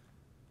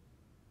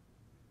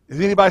 Is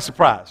anybody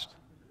surprised?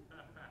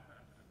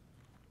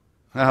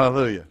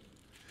 Hallelujah.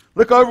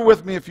 Look over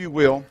with me, if you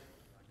will.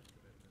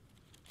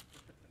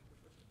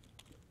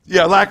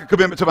 Yeah, lack of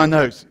commitment to my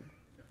notes.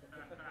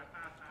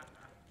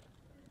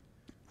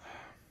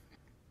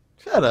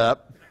 Shut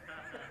up.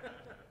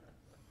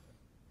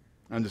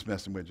 I'm just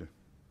messing with you.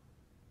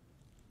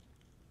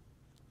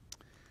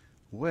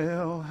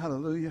 Well,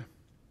 hallelujah.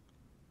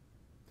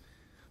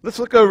 Let's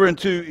look over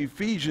into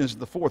Ephesians,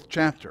 the 4th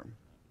chapter.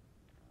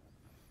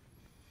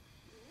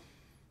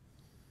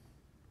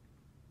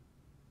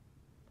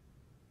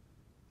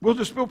 We'll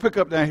pick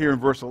up down here in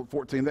verse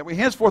 14. That we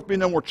henceforth be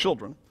no more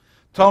children,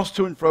 tossed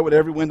to and fro with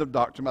every wind of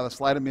doctrine by the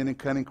sleight of men and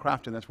cunning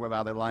craftiness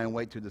whereby they lie in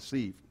wait to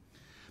deceive.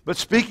 But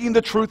speaking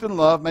the truth in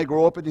love may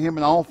grow up into him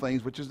in all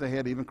things, which is the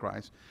head, even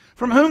Christ,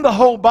 from whom the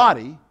whole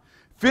body,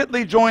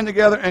 fitly joined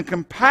together and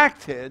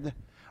compacted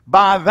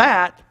by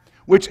that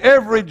which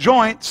every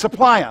joint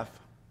supplieth.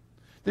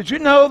 Did you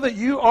know that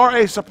you are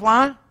a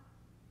supply?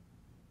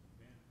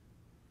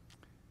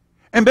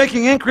 And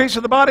making increase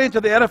of the body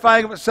into the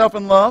edifying of itself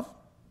in love.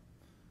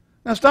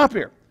 Now stop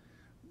here.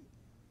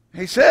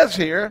 He says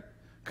here,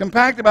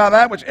 compacted by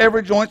that which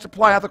every joint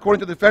supplieth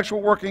according to the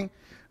effectual working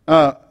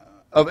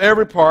of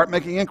every part,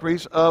 making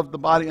increase of the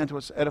body unto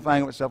its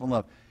edifying of itself in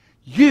love.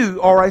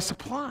 You are a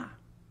supply.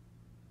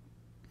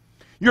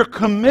 Your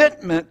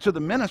commitment to the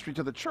ministry,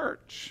 to the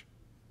church,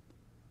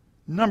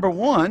 number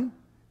one,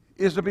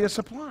 is to be a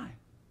supply.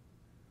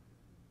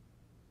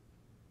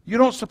 You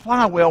don't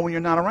supply well when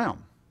you're not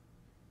around.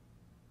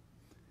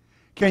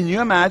 Can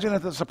you imagine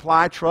if the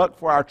supply truck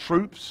for our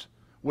troops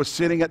was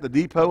sitting at the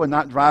depot and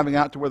not driving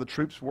out to where the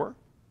troops were?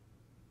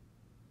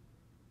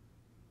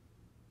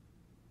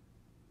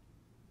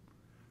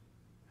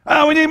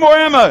 Oh, we need more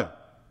ammo.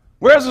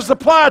 Where's the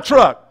supply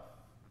truck?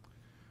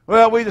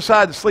 Well, we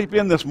decided to sleep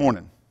in this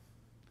morning.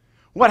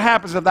 What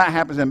happens if that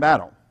happens in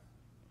battle?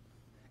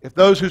 If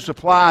those who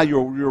supply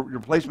your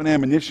replacement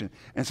ammunition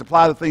and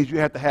supply the things you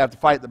have to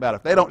fight the battle,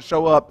 if they don't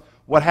show up,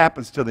 what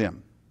happens to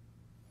them?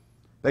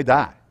 They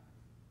die.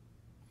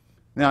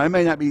 Now, it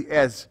may not be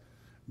as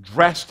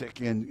drastic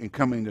in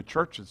coming to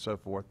church and so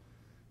forth,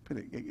 but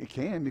it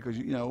can, because,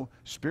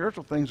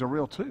 spiritual things are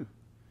real too. And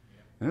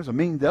there's a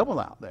mean devil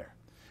out there.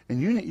 And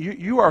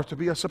you are to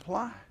be a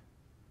supply.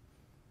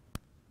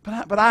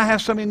 But I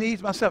have so many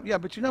needs myself. Yeah,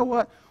 but you know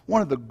what?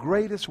 One of the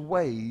greatest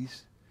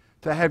ways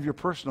to have your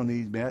personal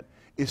needs met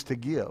is to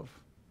give.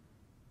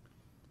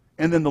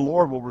 And then the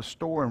Lord will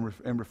restore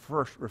and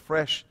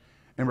refresh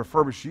and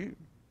refurbish you.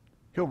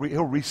 He'll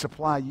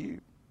resupply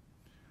you.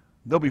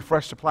 There'll be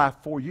fresh supply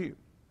for you.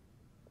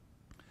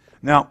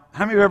 Now,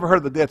 how many of you have ever heard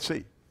of the Dead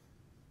Sea?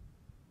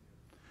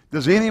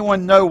 Does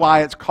anyone know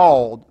why it's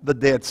called the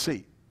Dead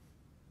Sea?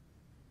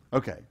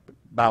 Okay,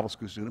 Bible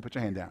school student, put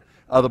your hand down.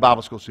 Other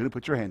Bible school student,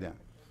 put your hand down.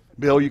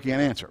 Bill, you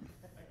can't answer.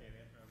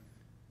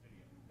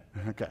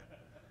 Okay.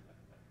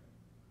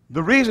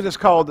 The reason it's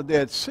called the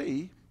Dead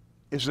Sea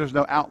is there's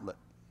no outlet.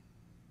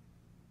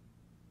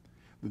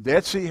 The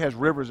Dead Sea has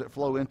rivers that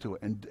flow into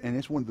it, and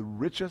it's one of the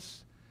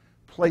richest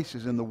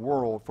places in the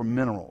world for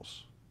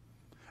minerals.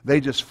 They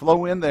just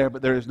flow in there,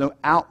 but there is no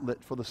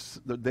outlet for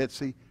the Dead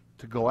Sea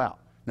to go out.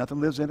 Nothing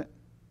lives in it.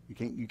 You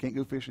can't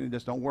go fishing. It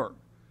just don't work.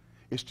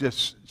 It's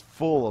just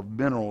full of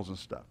minerals and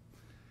stuff.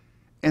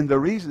 And the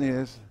reason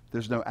is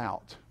there's no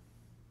out.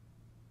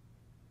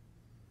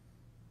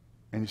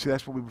 And you see,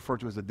 that's what we refer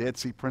to as the Dead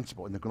Sea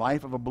principle. In the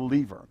life of a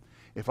believer,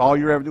 if all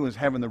you're ever doing is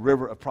having the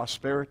river of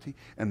prosperity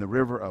and the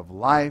river of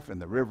life and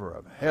the river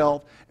of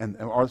health, and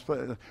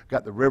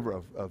got the river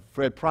of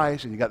Fred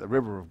Price, and you got the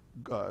river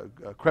of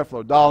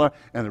Creflo Dollar,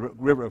 and the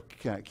river of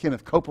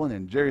Kenneth Copeland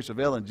and Jerry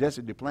Savelle and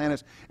Jesse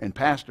Duplantis and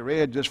Pastor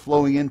Ed just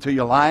flowing into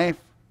your life,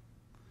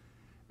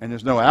 and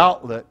there's no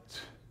outlet,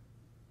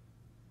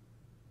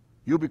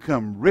 you'll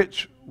become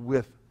rich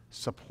with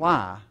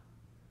supply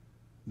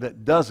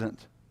that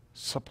doesn't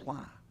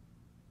supply.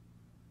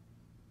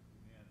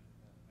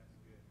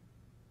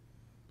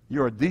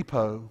 You're a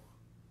depot,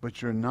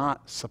 but you're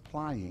not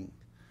supplying.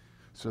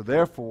 So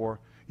therefore,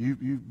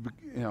 you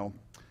know,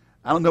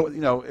 I don't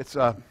know, it's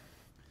how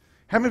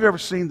many of you ever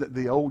seen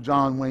the old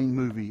John Wayne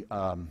movie?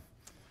 Oh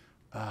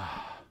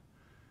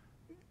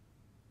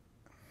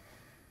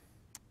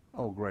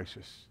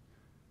gracious,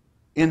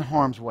 In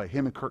Harm's Way.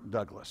 Him and Kirk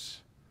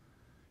Douglas.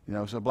 You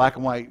know, it's a black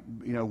and white,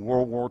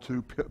 World War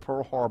II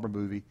Pearl Harbor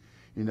movie.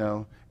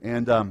 And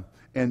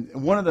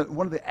one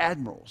of the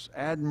admirals,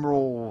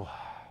 Admiral,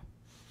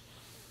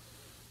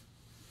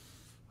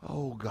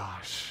 oh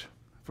gosh,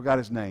 I forgot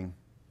his name.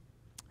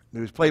 He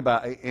was played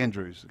by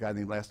Andrews, a guy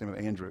named last name of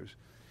Andrews,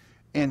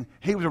 and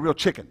he was a real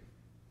chicken.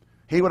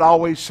 He would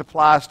always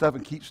supply stuff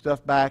and keep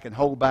stuff back and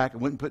hold back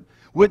and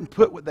wouldn't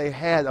put what they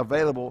had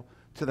available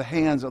to the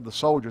hands of the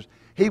soldiers.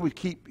 He would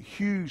keep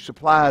huge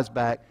supplies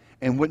back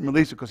and wouldn't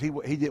release it because he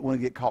didn't want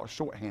to get caught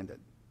short-handed.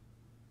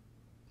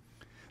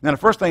 Now, the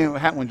first thing that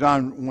happened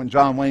when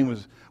John Wayne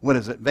went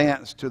his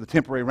advance to the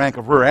temporary rank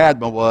of Rear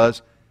Admiral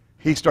was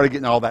he started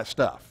getting all that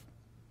stuff,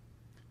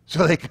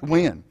 so they could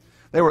win.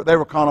 They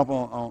were caught up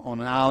on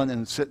an island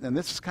and sitting. And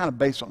this is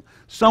kind of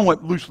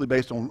somewhat loosely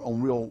based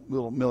on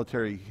real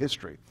military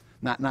history,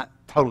 not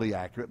totally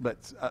accurate, but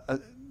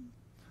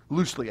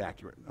loosely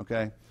accurate.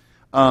 Okay,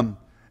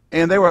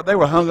 and they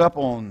were hung up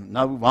on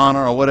no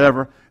honor or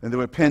whatever, and they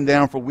were pinned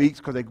down for weeks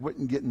because they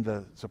weren't getting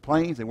the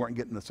planes. They weren't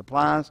getting the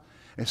supplies.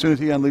 As soon as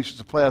he unleashed the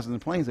supplies in the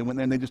planes, they went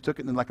there and they just took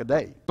it in like a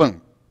day. Boom.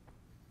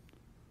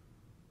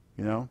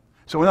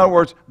 So in other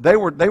words, they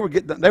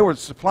were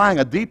supplying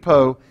a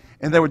depot,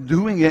 and they were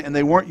doing it, and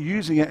they weren't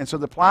using it, and so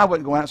the supply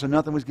wasn't going out, so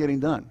nothing was getting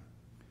done.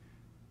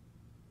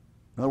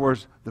 In other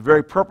words, the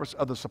very purpose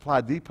of the supply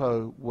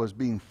depot was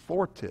being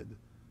thwarted,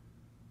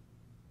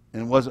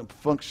 and wasn't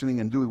functioning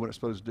and doing what it's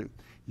supposed to do.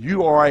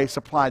 You are a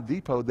supply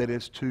depot that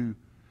is to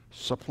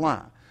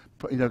supply.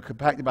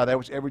 Compacted by that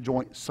which every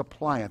joint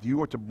supplieth.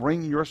 You are to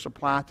bring your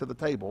supply to the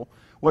table.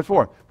 What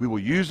for? We will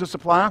use the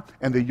supply,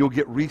 and then you'll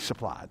get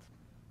resupplied.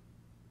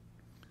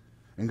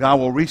 And God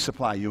will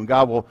resupply you, and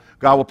God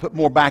will put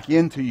more back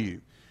into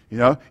you.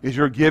 As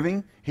you're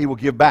giving, He will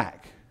give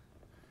back.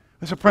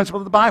 It's a principle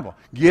of the Bible.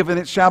 Give, and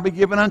it shall be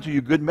given unto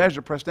you. Good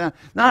measure, pressed down.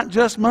 Not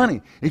just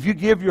money. If you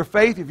give your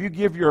faith, if you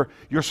give your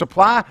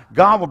supply,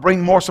 God will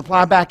bring more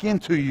supply back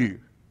into you.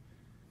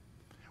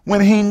 When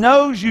He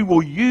knows you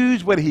will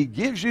use what He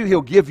gives you,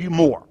 He'll give you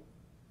more.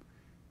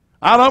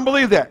 I don't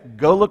believe that.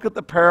 Go look at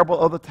the parable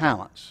of the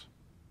talents.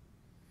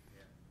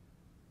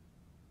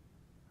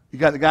 You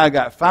got the guy who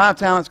got 5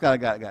 talents, the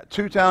guy got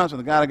 2 talents, and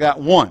the guy that got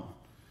 1.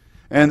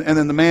 And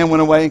then the man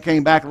went away and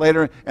came back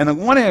later. And the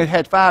one who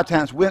had 5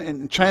 talents went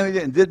and changed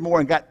it and did more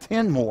and got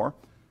 10 more.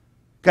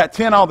 Got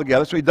 10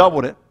 altogether, so he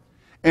doubled it.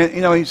 And,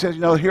 he says,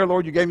 here,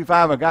 Lord, you gave me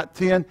 5, I got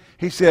 10.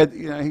 He said,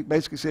 he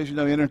basically says,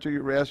 enter into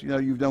your rest.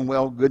 You've done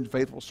well, good and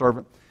faithful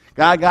servant.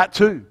 Guy got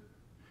 2.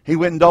 He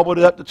went and doubled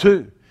it up to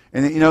 2.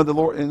 And,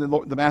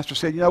 the master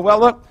said, well,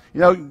 look,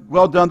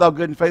 well done, thou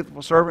good and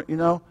faithful servant,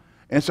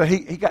 And so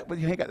he got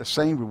the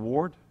same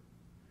reward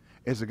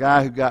as the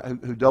guy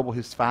who doubled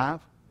his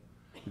 5.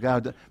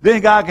 Then the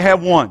guy could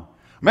have 1.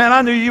 Man,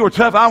 I knew you were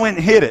tough. I went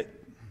and hit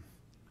it.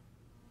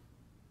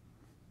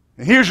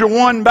 And here's your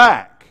 1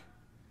 back.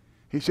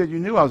 He said, you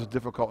knew I was a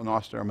difficult and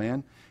austere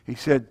man. He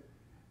said,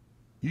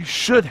 you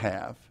should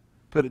have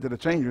put it to the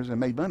changers and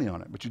made money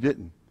on it, but you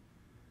didn't.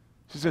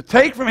 He said,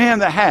 take from him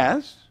that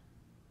has,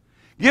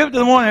 give it to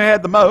the one who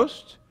had the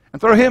most,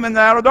 and throw him in the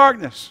outer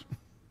darkness.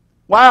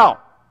 Wow.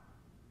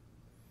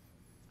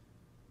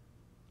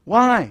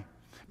 Why?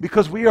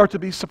 Because we are to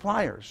be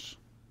suppliers.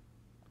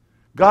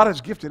 God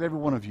has gifted every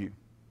one of you.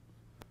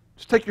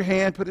 Just take your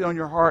hand, put it on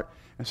your heart,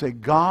 and say,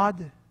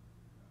 God.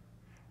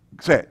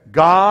 Say it.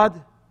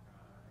 God.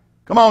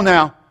 Come on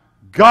now.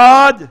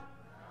 God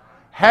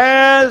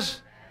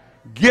has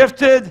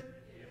gifted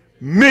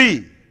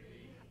me.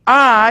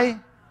 I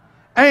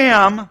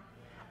am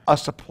a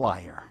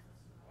supplier.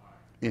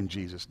 In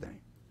Jesus'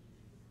 name.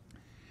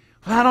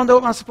 Well, I don't know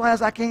what my supply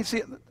is. I can't see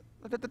it.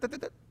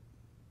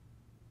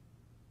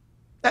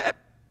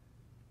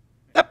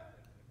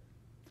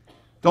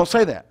 Don't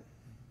say that.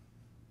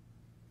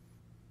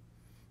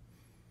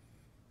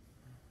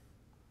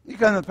 You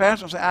come to the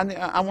pastor and say,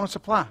 I want a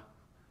supply.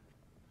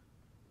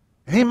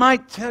 And he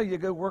might tell you,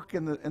 go work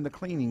in the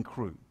cleaning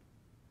crew.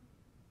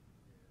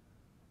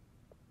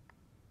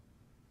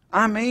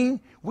 I mean,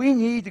 we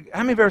need to. How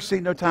many have ever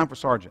seen No Time for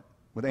Sergeant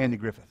with Andy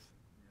Griffith?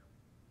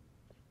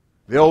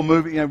 The old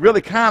movie,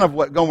 really kind of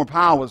what Gomer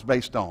Pyle was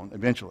based on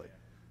eventually.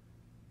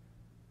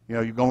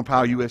 You Gomer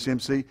Pyle,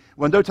 USMC.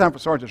 Well, No Time for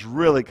Sergeant is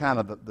really kind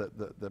of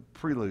the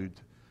prelude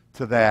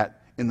to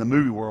that in the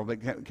movie world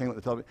that came with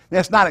the television. Now,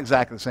 it's not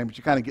exactly the same, but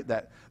you kind of get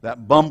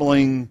that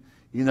bumbling,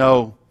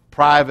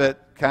 private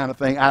kind of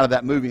thing out of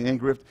that movie. And Andy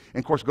Griffith,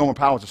 and of course, Gomer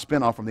Pyle was a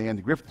spinoff from the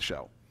Andy Griffith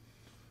show.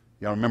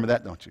 Y'all remember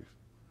that, don't you?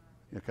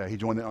 Okay, he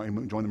joined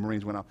the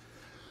Marines, went off.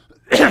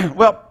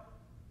 Well,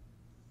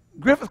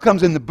 Griffith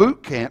comes into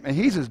boot camp, and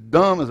he's as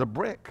dumb as a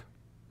brick.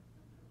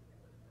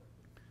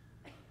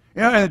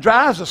 And it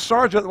drives the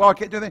sergeant, well, I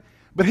can't do anything.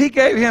 But he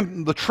gave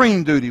him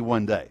latrine duty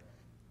one day.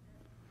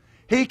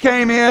 He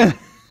came in,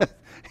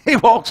 he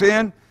walks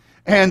in,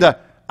 and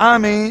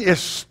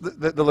it's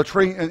the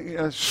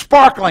latrine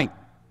sparkling.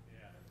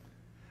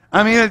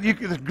 I mean,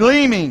 it's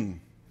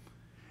gleaming.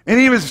 And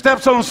he even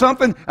steps on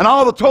something, and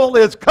all the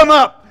toilets come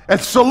up and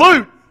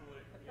salute.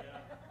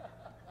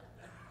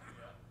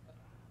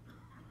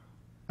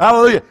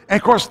 Hallelujah. And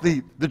of course,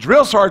 the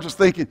drill sergeant's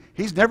thinking,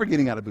 he's never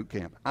getting out of boot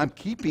camp. I'm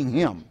keeping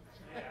him.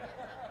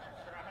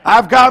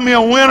 I've got me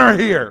a winner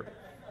here.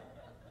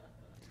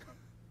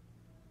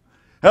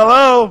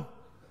 Hello?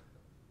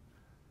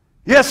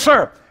 Yes,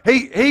 sir.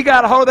 He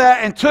got a hold of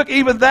that and took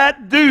even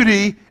that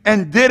duty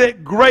and did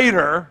it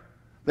greater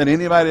than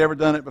anybody ever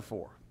done it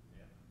before.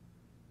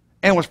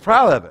 And was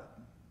proud of it.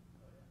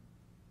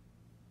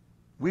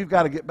 We've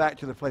got to get back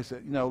to the place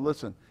that,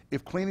 listen,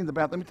 if cleaning the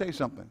bathroom, let me tell you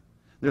something.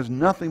 There's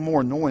nothing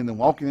more annoying than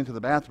walking into the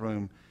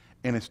bathroom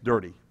and it's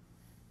dirty.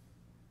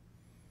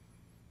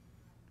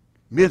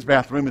 Men's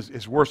bathroom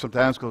is worse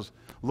sometimes because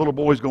little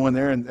boys go in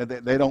there and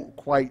they don't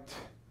quite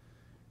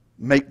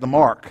make the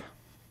mark.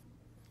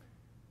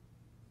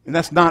 And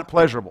that's not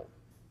pleasurable.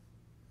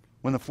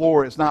 When the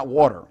floor is not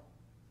water.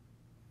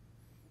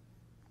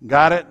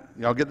 Got it?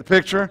 Y'all get the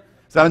picture?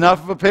 Is that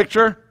enough of a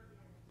picture?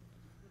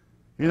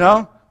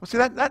 Well, see,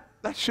 that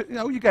should,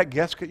 you got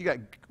guests, you got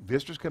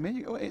visitors come in,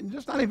 you go, and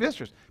just not even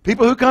visitors.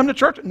 People who come to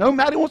church,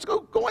 nobody wants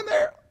to go in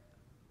there.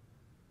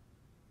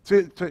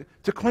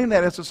 To clean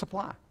that as a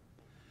supply.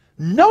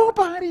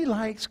 Nobody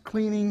likes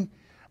cleaning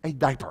a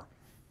diaper.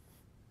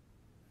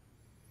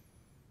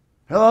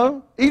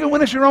 Hello? Even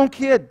when it's your own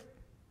kid.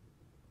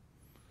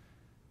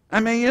 You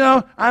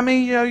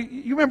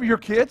remember your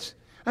kids?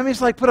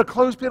 It's like put a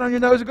clothespin on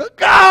your nose and go,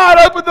 God,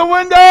 open the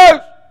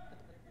windows!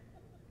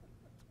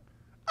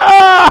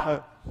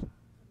 Ah!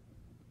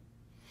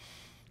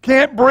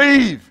 Can't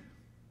breathe.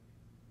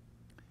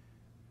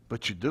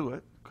 But you do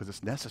it because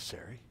it's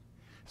necessary.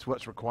 It's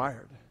what's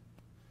required.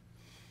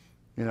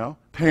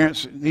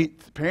 Parents need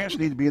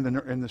to be in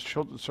the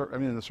children's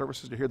in the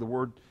services to hear the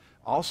word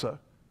also.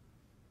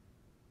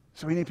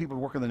 So we need people to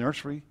work in the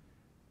nursery.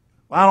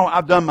 Well,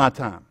 I've done my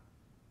time.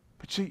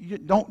 But see, you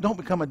don't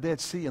become a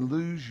Dead Sea and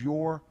lose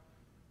your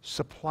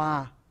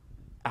supply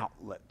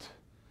outlet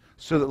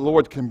so that the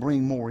Lord can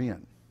bring more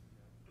in.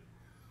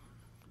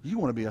 You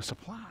want to be a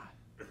supply.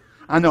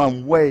 I know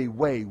I'm way,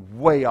 way,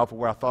 way off of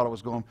where I thought I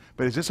was going,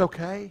 but is this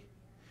okay?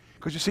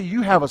 Because you see,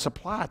 you have a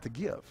supply to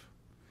give.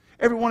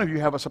 Every one of you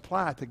have a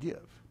supply to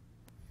give.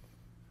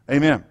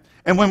 Amen.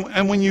 And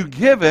when you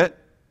give it,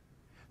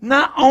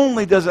 not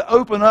only does it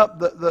open up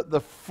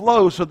the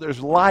flow so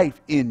there's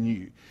life in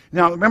you.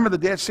 Now, remember the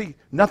Dead Sea,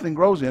 nothing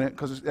grows in it,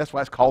 because that's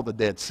why it's called the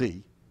Dead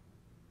Sea.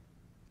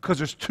 Because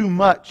there's too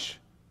much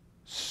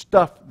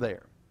stuff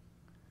there.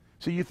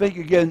 So you think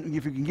if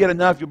you can get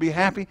enough, you'll be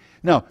happy?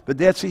 No, the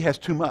Dead Sea has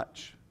too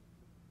much.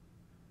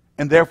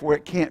 And therefore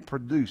it can't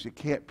produce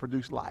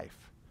life.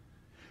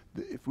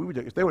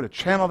 If they were to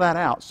channel that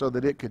out so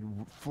that it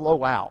could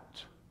flow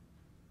out,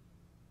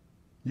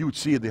 you would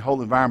see the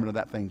whole environment of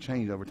that thing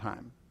change over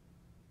time.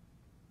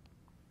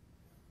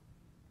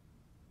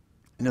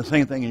 And the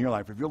same thing in your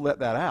life. If you'll let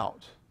that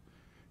out,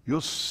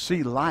 you'll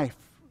see life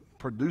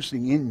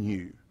producing in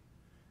you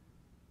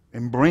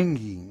and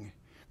bringing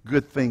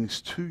good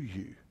things to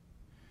you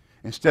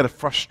instead of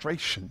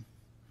frustration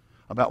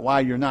about why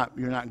you're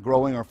not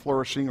growing or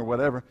flourishing or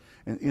whatever.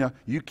 And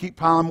you keep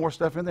piling more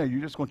stuff in there, you're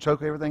just going to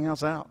choke everything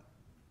else out.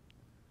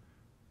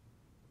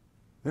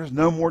 There's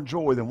no more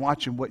joy than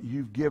watching what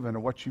you've given or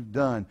what you've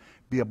done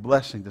be a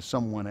blessing to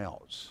someone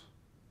else.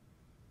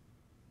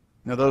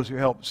 Now, those who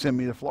helped send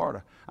me to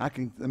Florida,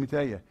 let me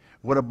tell you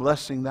what a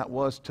blessing that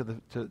was to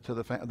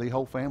the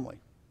whole family.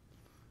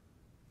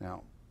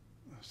 Now,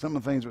 some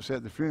of the things were said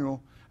at the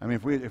funeral.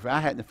 If I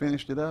hadn't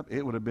finished it up,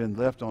 it would have been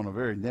left on a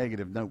very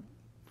negative note.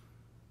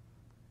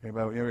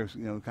 Everybody was,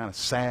 kind of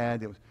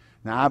sad.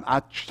 Now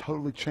I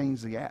totally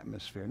changed the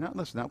atmosphere. Not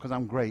because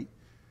I'm great,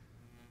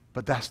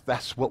 but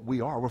that's what we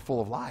are. We're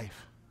full of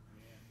life,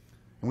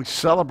 and we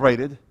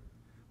celebrated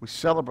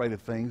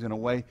things in a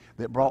way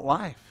that brought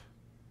life.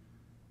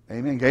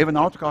 Amen. Gave an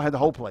altar call, had the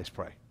whole place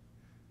pray.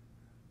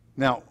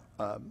 Now,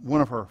 one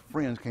of her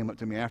friends came up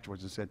to me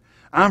afterwards and said,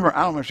 I don't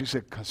know if she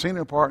said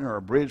casino partner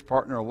or bridge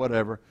partner or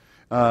whatever,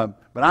 but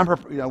I'm her,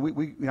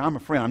 I'm a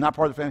friend. I'm not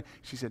part of the family.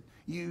 She said,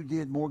 you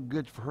did more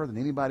good for her than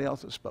anybody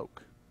else that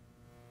spoke.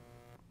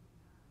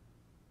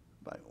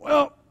 Like,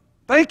 well,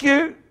 thank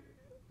you.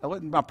 That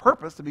wasn't my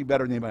purpose to be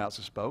better than anybody else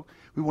that spoke.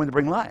 We wanted to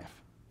bring life.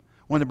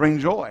 Wanted to bring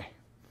joy.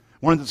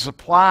 Wanted to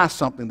supply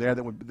something there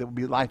that would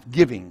be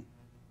life-giving.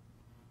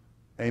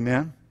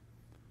 Amen?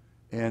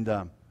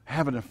 And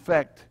have an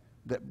effect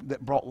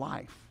that brought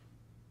life.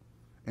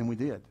 And we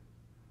did.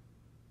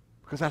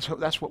 Because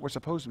that's what we're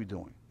supposed to be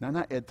doing. Now,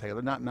 not Ed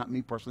Taylor, not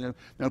me personally.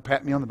 No,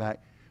 pat me on the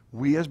back.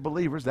 We as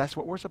believers, that's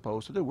what we're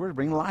supposed to do. We're to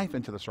bring life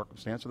into the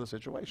circumstance or the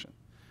situation.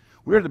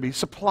 We're to be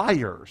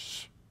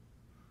suppliers.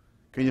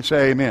 Can you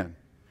say amen?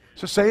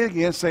 So say it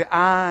again. Say,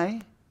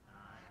 I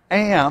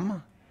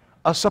am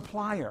a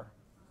supplier.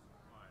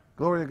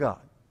 Glory to God.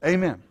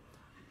 Amen.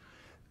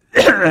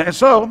 And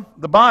so,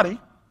 the body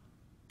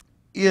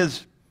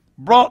is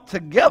brought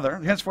together,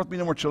 henceforth be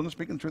no more children,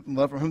 speaking the truth in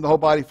love, from whom the whole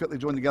body fitly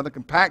joined together,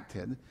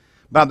 compacted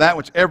by that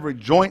which every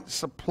joint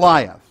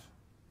supplieth.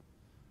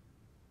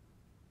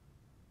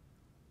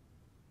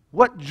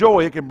 What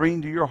joy it can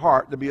bring to your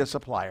heart to be a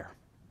supplier.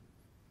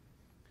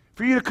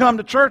 For you to come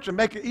to church and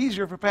make it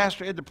easier for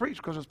Pastor Ed to preach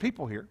because there's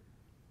people here.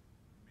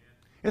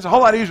 It's a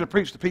whole lot easier to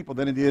preach to people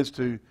than it is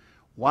to,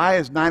 why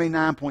is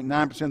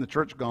 99.9% of the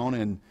church gone?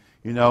 And,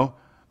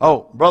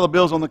 oh, Brother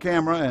Bill's on the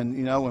camera, and,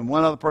 and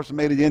one other person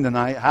made it in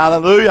tonight.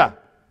 Hallelujah.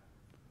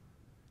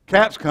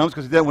 Caps comes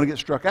because he doesn't want to get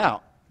struck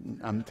out.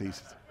 I'm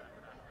teasing.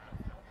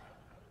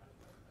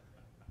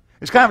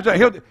 It's kind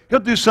of, he'll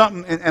do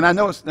something, and I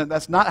know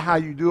that's not how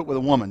you do it with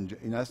a woman.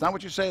 That's not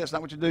what you say, that's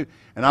not what you do.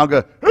 And I'll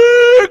go,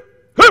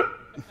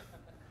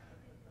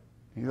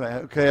 he's like,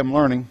 okay, I'm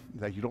learning.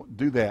 Like, you don't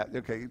do that.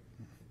 Okay.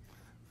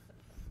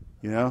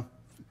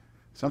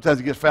 Sometimes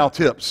he gets foul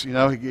tips.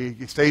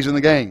 He stays in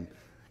the game.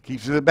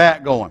 Keeps the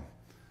bat going.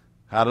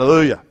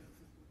 Hallelujah.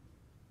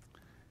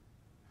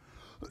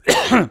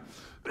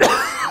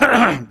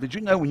 Did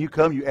you know when you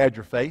come, you add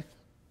your faith?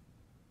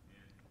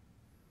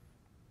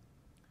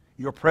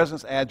 Your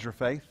presence adds your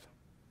faith.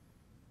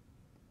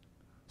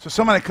 So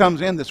somebody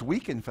comes in that's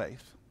weak in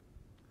faith.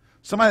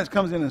 Somebody that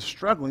comes in and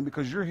struggling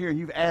because you're here and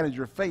you've added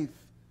your faith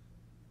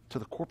to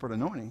the corporate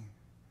anointing.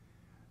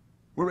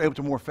 We're able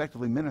to more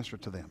effectively minister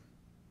to them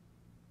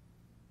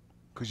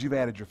because you've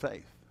added your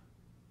faith.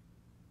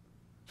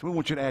 So we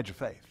want you to add your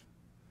faith.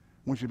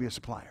 We want you to be a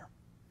supplier.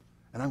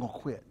 And I'm going to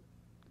quit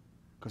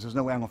because there's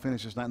no way I'm going to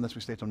finish this night unless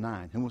we stay till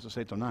 9. Who wants to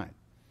stay till 9?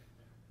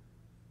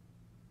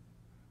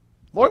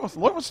 Lloyd wants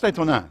to stay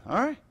till 9. All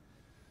right?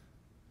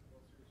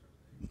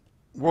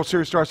 World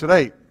Series starts at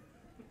 8.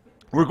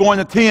 We're going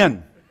to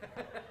 10.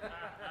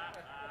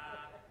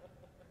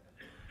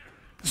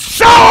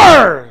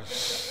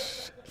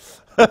 Showers!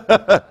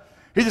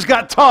 He just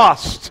got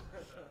tossed.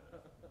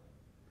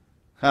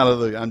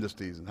 Hallelujah. I'm just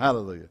teasing.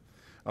 Hallelujah.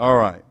 All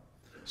right.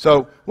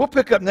 So we'll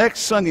pick up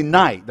next Sunday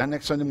night. Not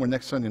next Sunday morning,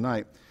 next Sunday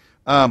night.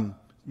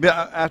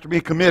 After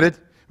being committed,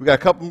 we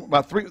got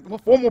about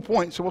 4 more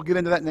points, so we'll get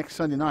into that next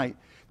Sunday night.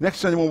 Next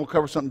Sunday morning, we'll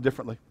cover something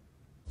differently.